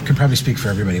 I could probably speak for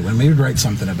everybody. When we would write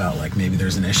something about, like, maybe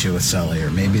there's an issue with Sully,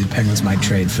 or maybe the Penguins might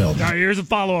trade Phil. All right, here's a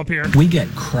follow-up here. We get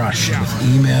crushed with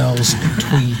emails and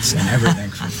tweets and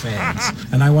everything from fans.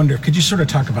 And I wonder, could you sort of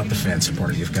talk about the fan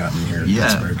support you've gotten here in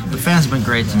Pittsburgh? The fans have been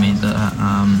great to me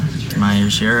my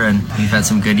years here, and we've had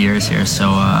some good years here. So,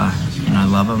 you know, I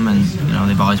love them, and, you know,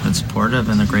 they've always been supportive,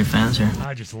 and they're great fans here.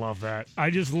 I just love that.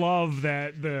 I just love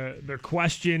that the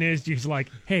question is just like,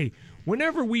 hey,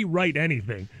 whenever we write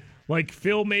anything, like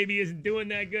Phil maybe isn't doing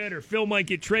that good, or Phil might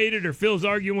get traded, or Phil's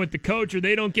arguing with the coach, or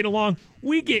they don't get along,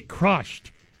 we get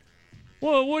crushed.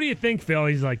 Well, what do you think, Phil?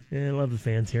 He's like, I love the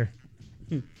fans here.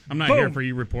 I'm not Boom. here for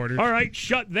you reporters. All right,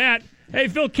 shut that. Hey,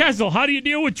 Phil Kessel, how do you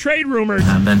deal with trade rumors?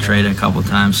 I've been traded a couple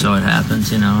times, so it happens,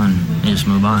 you know, and you just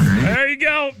move on, right? There you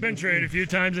go. Been traded a few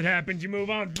times. It happens. You move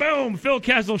on. Boom. Phil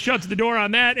Kessel shuts the door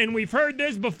on that. And we've heard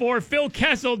this before. Phil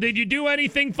Kessel, did you do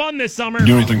anything fun this summer?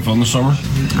 Do anything fun this summer?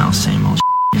 No, same old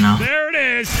you know. There it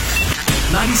is.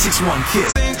 96.1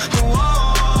 Kiss.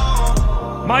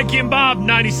 Mikey and Bob,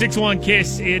 96.1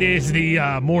 Kiss. It is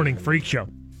the Morning Freak Show.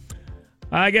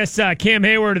 I guess Cam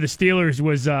Hayward of the Steelers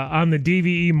was on the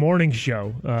DVE morning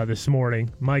show this morning.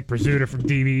 Mike Prizzuta from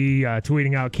DVE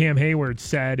tweeting out, Cam Hayward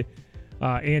said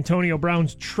Antonio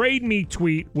Brown's trade me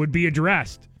tweet would be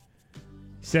addressed.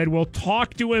 Said, we'll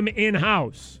talk to him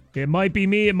in-house. It might be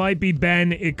me, it might be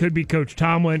Ben, it could be Coach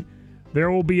Tomlin.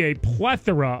 There will be a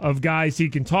plethora of guys he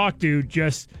can talk to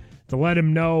just to let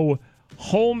him know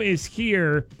home is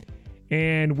here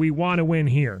and we want to win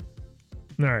here.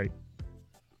 All right.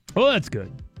 Well, that's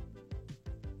good.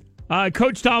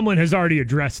 Coach Tomlin has already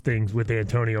addressed things with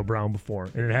Antonio Brown before,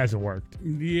 and it hasn't worked.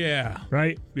 Yeah.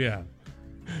 Right? Yeah.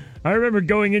 I remember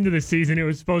going into the season, it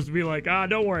was supposed to be like,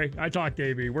 don't worry, I talked to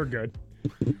AB, we're good.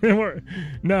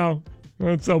 No,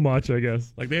 not so much, I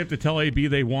guess. Like, they have to tell AB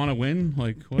they want to win?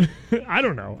 Like, what? I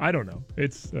don't know.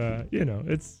 It's, you know,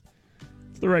 it's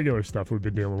the regular stuff we've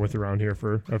been dealing with around here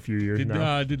for a few years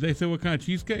now. Did they say what kind of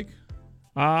cheesecake?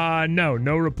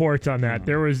 No reports on that.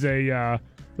 There was a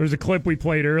clip we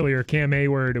played earlier. Cam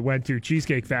Hayward went to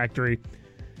Cheesecake Factory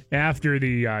after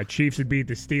the Chiefs had beat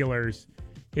the Steelers.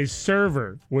 His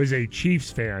server was a Chiefs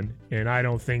fan, and I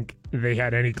don't think they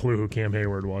had any clue who Cam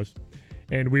Hayward was.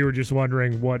 And we were just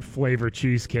wondering what flavor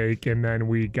cheesecake, and then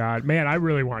we got, man, I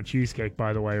really want cheesecake,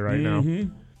 by the way, right now.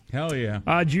 Hell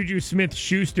yeah. Juju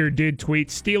Smith-Schuster did tweet,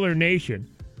 Steeler Nation,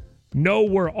 no,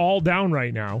 we're all down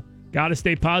right now. Got to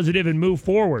stay positive and move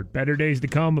forward. Better days to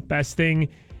come. Best thing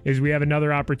is we have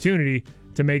another opportunity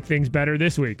to make things better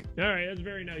this week. All right, that's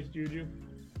very nice, Juju.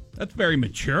 That's very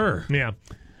mature. Yeah.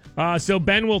 So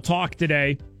Ben will talk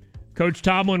today. Coach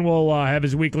Tomlin will have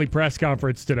his weekly press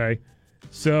conference today.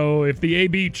 So if the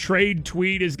AB trade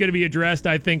tweet is going to be addressed,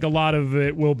 I think a lot of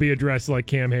it will be addressed like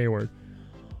Cam Hayward.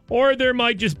 Or there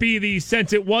might just be the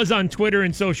sense it was on Twitter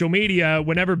and social media.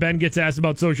 Whenever Ben gets asked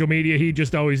about social media, he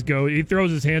just always he throws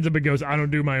his hands up and goes, I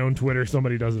don't do my own Twitter.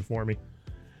 Somebody does it for me.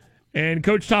 And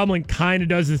Coach Tomlin kind of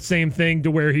does the same thing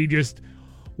to where he just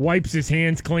wipes his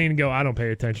hands clean and go, I don't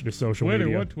pay attention to social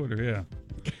media. What Twitter? Yeah.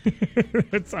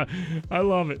 I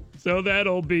love it. So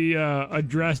that'll be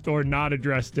addressed or not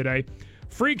addressed today.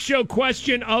 Freak Show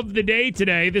question of the day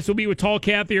today. This will be with Tall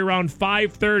Kathy around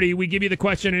 5:30. We give you the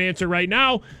question and answer right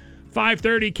now.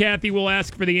 5:30, Kathy will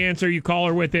ask for the answer. You call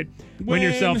her with it. Win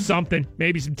yourself something.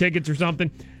 Maybe some tickets or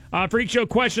something. Freak Show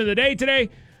question of the day today.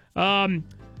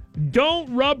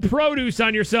 Don't rub produce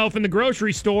on yourself in the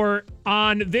grocery store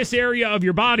on this area of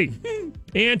your body.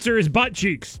 Answer is butt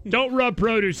cheeks. Don't rub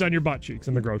produce on your butt cheeks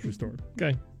in the grocery store.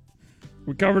 Okay.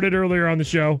 We covered it earlier on the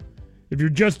show. If you're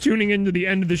just tuning into the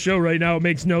end of the show right now, it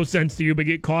makes no sense to you, but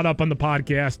get caught up on the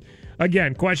podcast.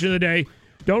 Again, question of the day.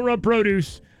 Don't rub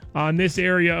produce on this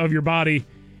area of your body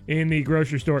in the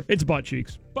grocery store. It's butt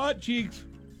cheeks. Butt cheeks.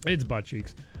 It's butt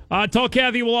cheeks. Tall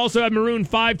Kathy will also have Maroon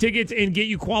 5 tickets and get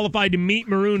you qualified to meet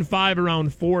Maroon 5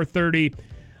 around 4:30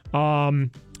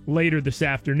 later this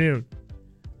afternoon.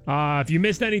 If you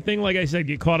missed anything, like I said,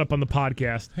 get caught up on the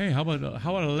podcast. Hey, how about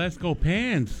a Let's Go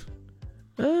Pants?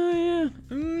 Yeah.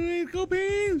 Let's Go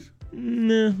Pants.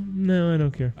 No, I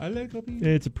don't care. I let go Pants.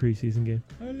 It's a preseason game.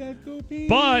 I let go Pants.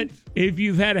 But if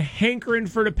you've had a hankering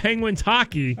for the Penguins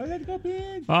hockey, I let go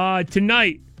Pants.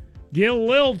 Tonight, get a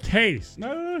little taste.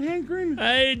 Not a little hankering.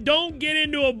 Don't get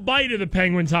into a bite of the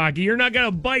Penguins hockey. You're not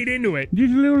going to bite into it.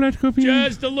 Just a little Let's Go Pants.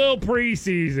 Just a little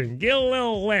preseason. Get a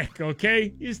little lick,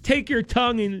 okay? Just take your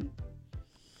tongue and...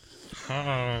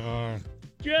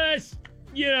 just...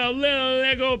 little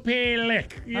Lego pen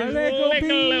lick. Just lick a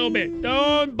little bit.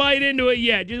 Don't bite into it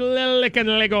yet. Just a little lick on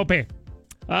the Lego pen.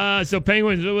 So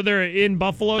Penguins, they're in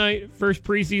Buffalo tonight, first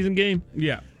preseason game.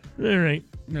 Yeah. All right.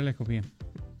 Lego pen.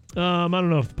 I don't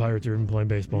know if the Pirates are even playing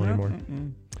baseball anymore.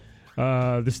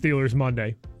 The Steelers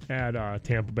Monday at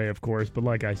Tampa Bay, of course. But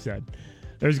like I said,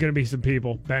 there's going to be some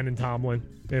people, Ben and Tomlin,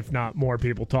 if not more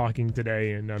people, talking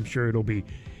today, and I'm sure it'll be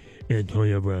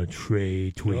Antonio Brown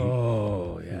trade tweet.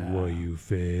 Oh, yeah. What you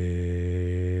think?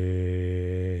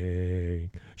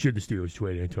 Should the Steelers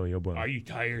trade Antonio Brown? Are you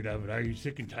tired of it? Are you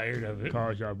sick and tired of it?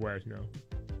 Cars out west, no.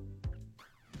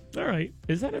 All right.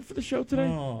 Is that it for the show today?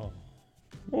 Oh.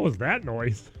 What was that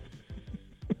noise?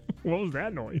 What was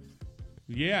that noise?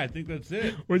 Yeah, I think that's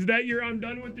it. Was that your I'm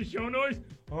done with the show noise?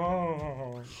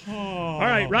 Oh. All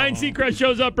right, Ryan Seacrest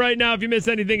shows up right now. If you missed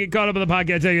anything, get caught up on the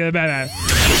podcast. Take it. Bye-bye.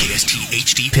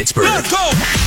 KSTHD Pittsburgh. Let's go!